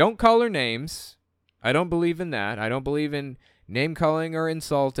 Don't call her names. I don't believe in that. I don't believe in name calling or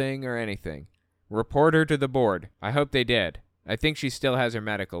insulting or anything. Report her to the board. I hope they did. I think she still has her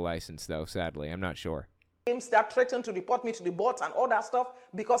medical license, though, sadly. I'm not sure. That threatened to report me to the boards and all that stuff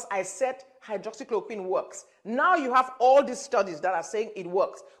because I said hydroxychloroquine works. Now you have all these studies that are saying it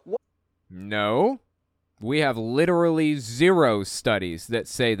works. No. We have literally 0 studies that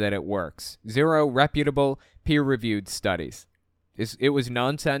say that it works. 0 reputable, peer-reviewed studies. It was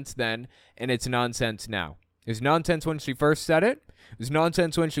nonsense then, and it's nonsense now. It was nonsense when she first said it. It was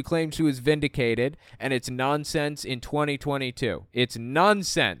nonsense when she claimed she was vindicated, and it's nonsense in 2022. It's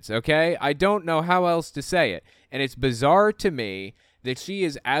nonsense, okay? I don't know how else to say it. And it's bizarre to me that she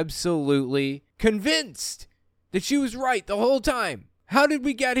is absolutely convinced that she was right the whole time. How did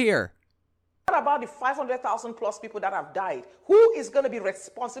we get here? What about the 500,000 plus people that have died? Who is going to be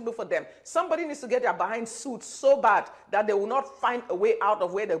responsible for them? Somebody needs to get their behind suits so bad that they will not find a way out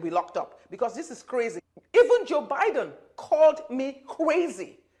of where they'll be locked up, because this is crazy. Even Joe Biden called me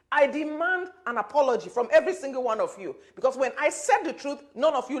crazy. I demand an apology from every single one of you, because when I said the truth,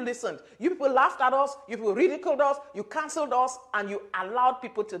 none of you listened. You people laughed at us, you people ridiculed us, you canceled us, and you allowed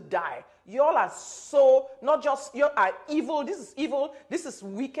people to die. You all are so, not just, you are evil, this is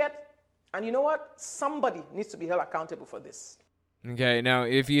wicked. And you know what? Somebody needs to be held accountable for this. Okay, now,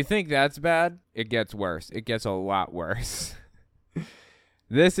 if you think that's bad, it gets worse. It gets a lot worse.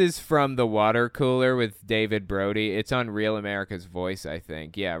 This is from The Water Cooler with David Brody. It's on Real America's Voice, I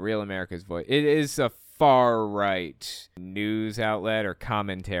think. Yeah, Real America's Voice. It is a far-right news outlet or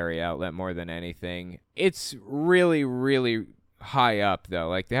commentary outlet more than anything. It's really, really high up,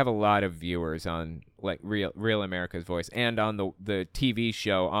 though. They have a lot of viewers on Real America's Voice and on the TV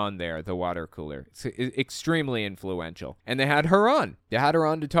show on there, The Water Cooler. It's extremely influential. And they had her on. They had her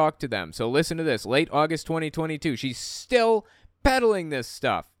on to talk to them. So listen to this. Late August 2022. She's still peddling this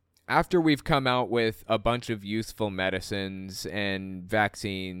stuff. After we've come out with a bunch of useful medicines and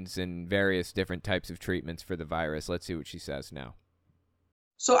vaccines and various different types of treatments for the virus, let's see what she says now.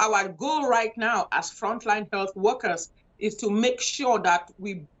 So our goal right now as frontline health workers is to make sure that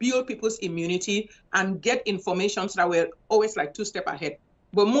we build people's immunity and get information so that we're always 2 steps ahead.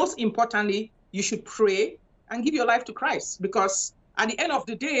 But most importantly, you should pray and give your life to Christ, because at the end of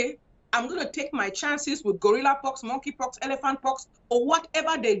the day, I'm going to take my chances with gorilla pox, monkey pox, elephant pox, or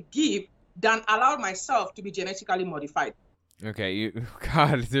whatever they give than allow myself to be genetically modified. Okay,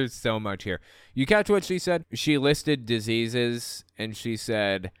 God, there's so much here. You catch what she said? She listed diseases, and she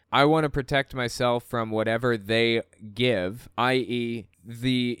said, I want to protect myself from whatever they give, i.e.,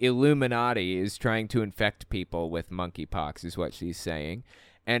 the Illuminati is trying to infect people with monkeypox, is what she's saying.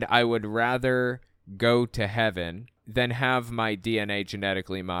 And I would rather go to heaven than have my DNA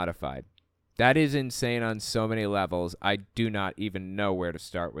genetically modified. That is insane on so many levels. I do not even know where to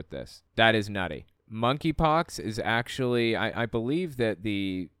start with this. That is nutty. Monkeypox is actually, I believe that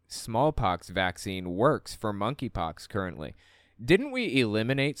the smallpox vaccine works for monkeypox currently. Didn't we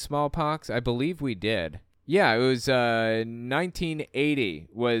eliminate smallpox? I believe we did. Yeah, it was 1980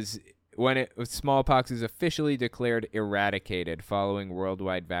 was when smallpox is officially declared eradicated following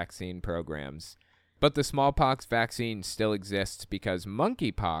worldwide vaccine programs. But the smallpox vaccine still exists because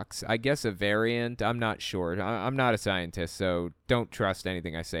monkeypox, I guess a variant, I'm not sure. I'm not a scientist, so don't trust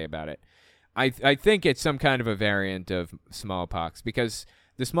anything I say about it. I think it's some kind of a variant of smallpox because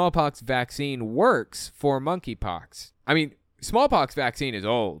the smallpox vaccine works for monkeypox. I mean, smallpox vaccine is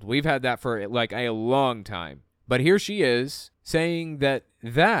old. We've had that for like a long time. But here she is saying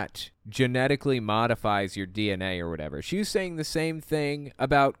that genetically modifies your DNA or whatever. She's saying the same thing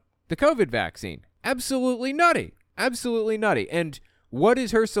about the COVID vaccine. Absolutely nutty. Absolutely nutty. And what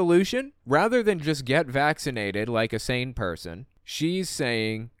is her solution? Rather than just get vaccinated like a sane person, she's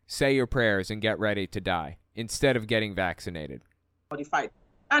saying, say your prayers and get ready to die instead of getting vaccinated. Modified.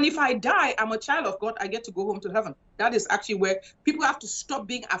 And if I die, I'm a child of God, I get to go home to heaven. That is actually where people have to stop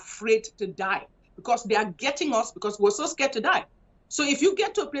being afraid to die because they are getting us because we're so scared to die. So if you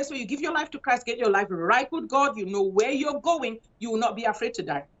get to a place where you give your life to Christ, get your life right with God, you know where you're going, you will not be afraid to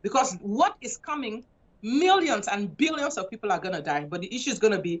die. Because what is coming, millions and billions of people are going to die. But the issue is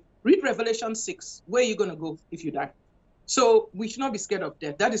going to be, read Revelation 6, where are you going to go if you die? So we should not be scared of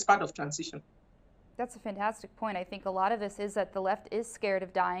death. That is part of transition. That's a fantastic point. I think a lot of this is that the left is scared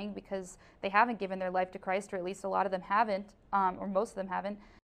of dying because they haven't given their life to Christ, or at least a lot of them haven't, or most of them haven't.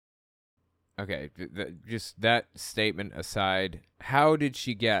 Okay, just that statement aside, how did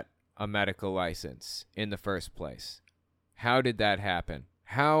she get a medical license in the first place? How did that happen?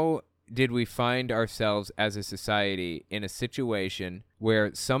 How did we find ourselves as a society in a situation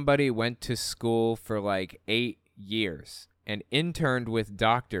where somebody went to school for like 8 years and interned with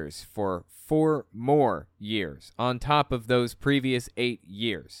doctors for 4 more years on top of those previous 8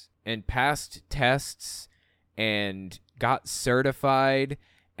 years and passed tests and got certified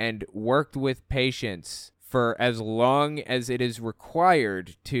and worked with patients for as long as it is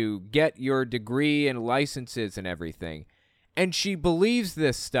required to get your degree and licenses and everything. And she believes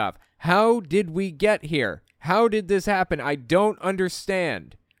this stuff. How did we get here? How did this happen? I don't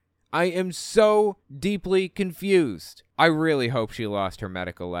understand. I am so deeply confused. I really hope she lost her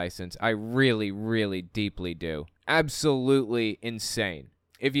medical license. I really, really deeply do. Absolutely insane.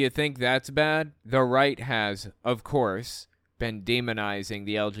 If you think that's bad, the right has, of course, been demonizing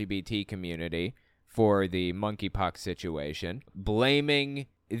the LGBT community for the monkeypox situation, blaming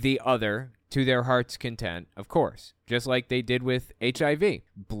the other to their heart's content, of course, just like they did with HIV.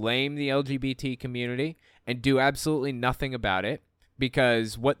 Blame the LGBT community and do absolutely nothing about it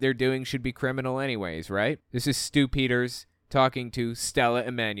because what they're doing should be criminal anyways, right? This is Stu Peters talking to Stella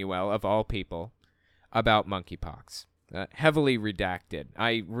Emanuel, of all people, about monkeypox. Heavily redacted.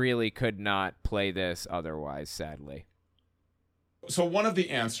 I really could not play this otherwise, sadly. So one of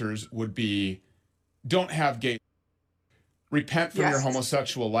the answers would be, don't have gay. Repent from your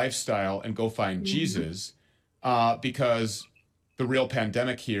homosexual lifestyle and go find Jesus, because the real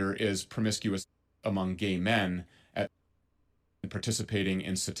pandemic here is promiscuous among gay men and participating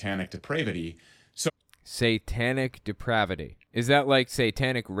in satanic depravity. So satanic depravity. Is that like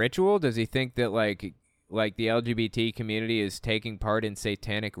satanic ritual? Does he think that like the LGBT community is taking part in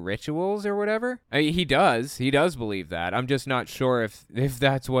satanic rituals or whatever? I mean, he does believe that. I'm just not sure if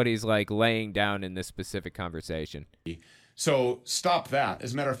that's what he's like laying down in this specific conversation. So stop that.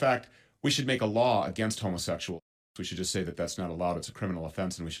 As a matter of fact, we should make a law against homosexuals. We should just say that that's not allowed. It's a criminal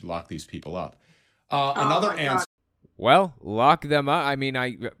offense, and we should lock these people up. Another answer. Well, lock them up. I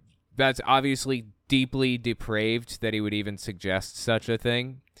mean, that's obviously deeply depraved that he would even suggest such a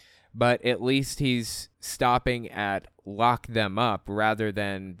thing. But at least he's stopping at lock them up rather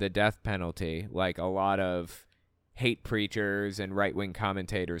than the death penalty, like a lot of hate preachers and right-wing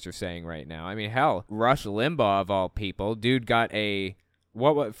commentators are saying right now. I mean, hell, Rush Limbaugh, of all people, dude got a,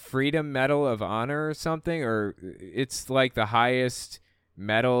 what Freedom Medal of Honor or something? Or it's like the highest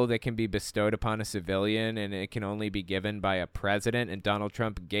medal that can be bestowed upon a civilian, and it can only be given by a president, and Donald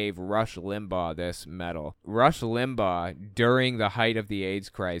Trump gave Rush Limbaugh this medal. Rush Limbaugh, during the height of the AIDS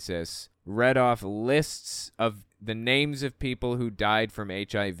crisis, read off lists of the names of people who died from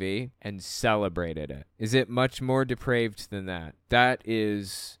HIV and celebrated it. Is it much more depraved than that? That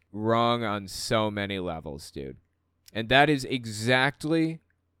is wrong on so many levels, dude. And that is exactly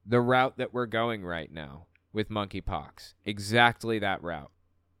the route that we're going right now with monkeypox. Exactly that route.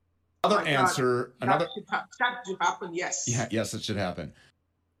 Another answer. That should happen, yes. Yeah, yes, it should happen.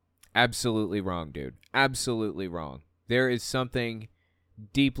 Absolutely wrong, dude. Absolutely wrong. There is something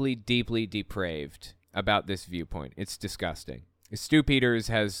deeply, deeply depraved about this viewpoint. It's disgusting. Stu Peters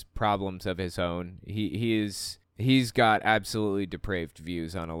has problems of his own. He's got absolutely depraved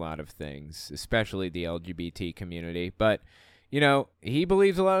views on a lot of things, especially the LGBT community. But, you know, he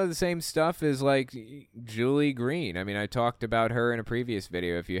believes a lot of the same stuff as, like, Julie Green. I mean, I talked about her in a previous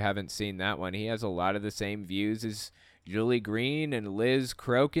video. If you haven't seen that one, he has a lot of the same views as Julie Green and Liz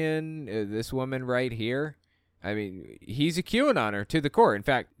Crokin, this woman right here. I mean, he's a QAnoner to the core. In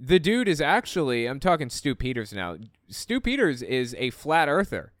fact, the dude is actually, I'm talking Stu Peters now. Stu Peters is a flat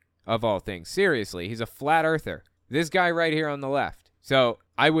earther, of all things. Seriously, he's a flat earther. This guy right here on the left. So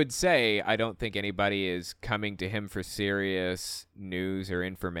I would say I don't think anybody is coming to him for serious news or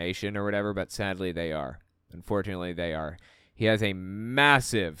information or whatever, but sadly they are. Unfortunately, they are. He has a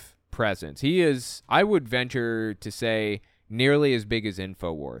massive presence. He is, I would venture to say, nearly as big as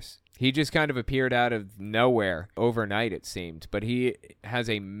InfoWars. He just kind of appeared out of nowhere overnight, it seemed, but he has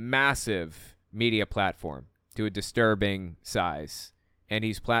a massive media platform to a disturbing size, and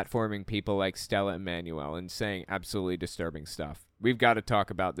he's platforming people like Stella Immanuel and saying absolutely disturbing stuff. We've got to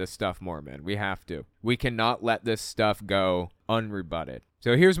talk about this stuff more, man. We have to. We cannot let this stuff go unrebutted.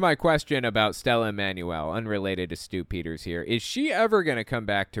 So here's my question about Stella Immanuel, unrelated to Stu Peters here. Is she ever going to come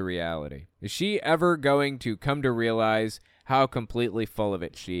back to reality? Is she ever going to come to realize how completely full of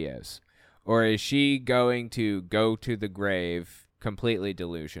it she is? Or is she going to go to the grave completely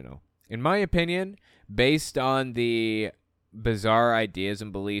delusional? In my opinion, based on the bizarre ideas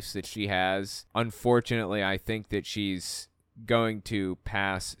and beliefs that she has, unfortunately, I think that she's going to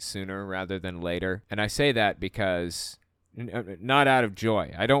pass sooner rather than later. And I say that because, not out of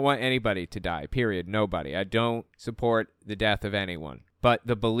joy. I don't want anybody to die, period. Nobody. I don't support the death of anyone. But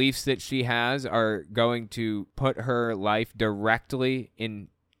the beliefs that she has are going to put her life directly in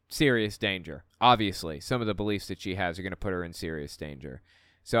serious danger. Obviously, some of the beliefs that she has are going to put her in serious danger.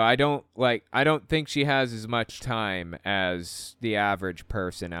 So I don't think she has as much time as the average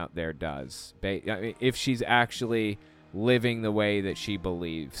person out there does. If she's actually living the way that she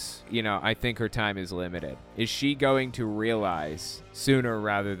believes, I think her time is limited. Is she going to realize sooner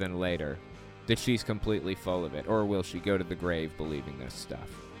rather than later that she's completely full of it, or will she go to the grave believing this stuff?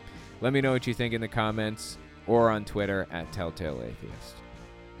 Let me know what you think in the comments or on Twitter at TelltaleAtheist.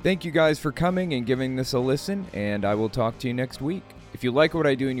 Thank you guys for coming and giving this a listen, and I will talk to you next week. If you like what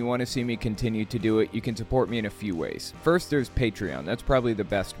I do and you want to see me continue to do it, you can support me in a few ways. First, there's Patreon. That's probably the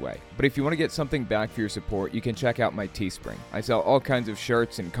best way. But if you want to get something back for your support, you can check out my Teespring. I sell all kinds of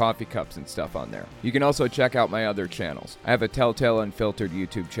shirts and coffee cups and stuff on there. You can also check out my other channels. I have a Telltale Unfiltered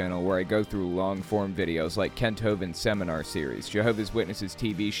YouTube channel where I go through long-form videos like Kent Hovind's seminar series, Jehovah's Witnesses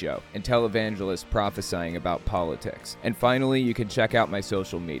TV show, and televangelists prophesying about politics. And finally, you can check out my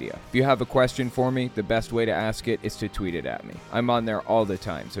social media. If you have a question for me, the best way to ask it is to tweet it at me. I'm on there all the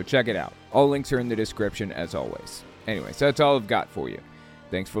time, so check it out. All links are in the description as always. Anyways, that's all I've got for you.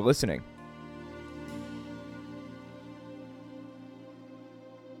 Thanks for listening.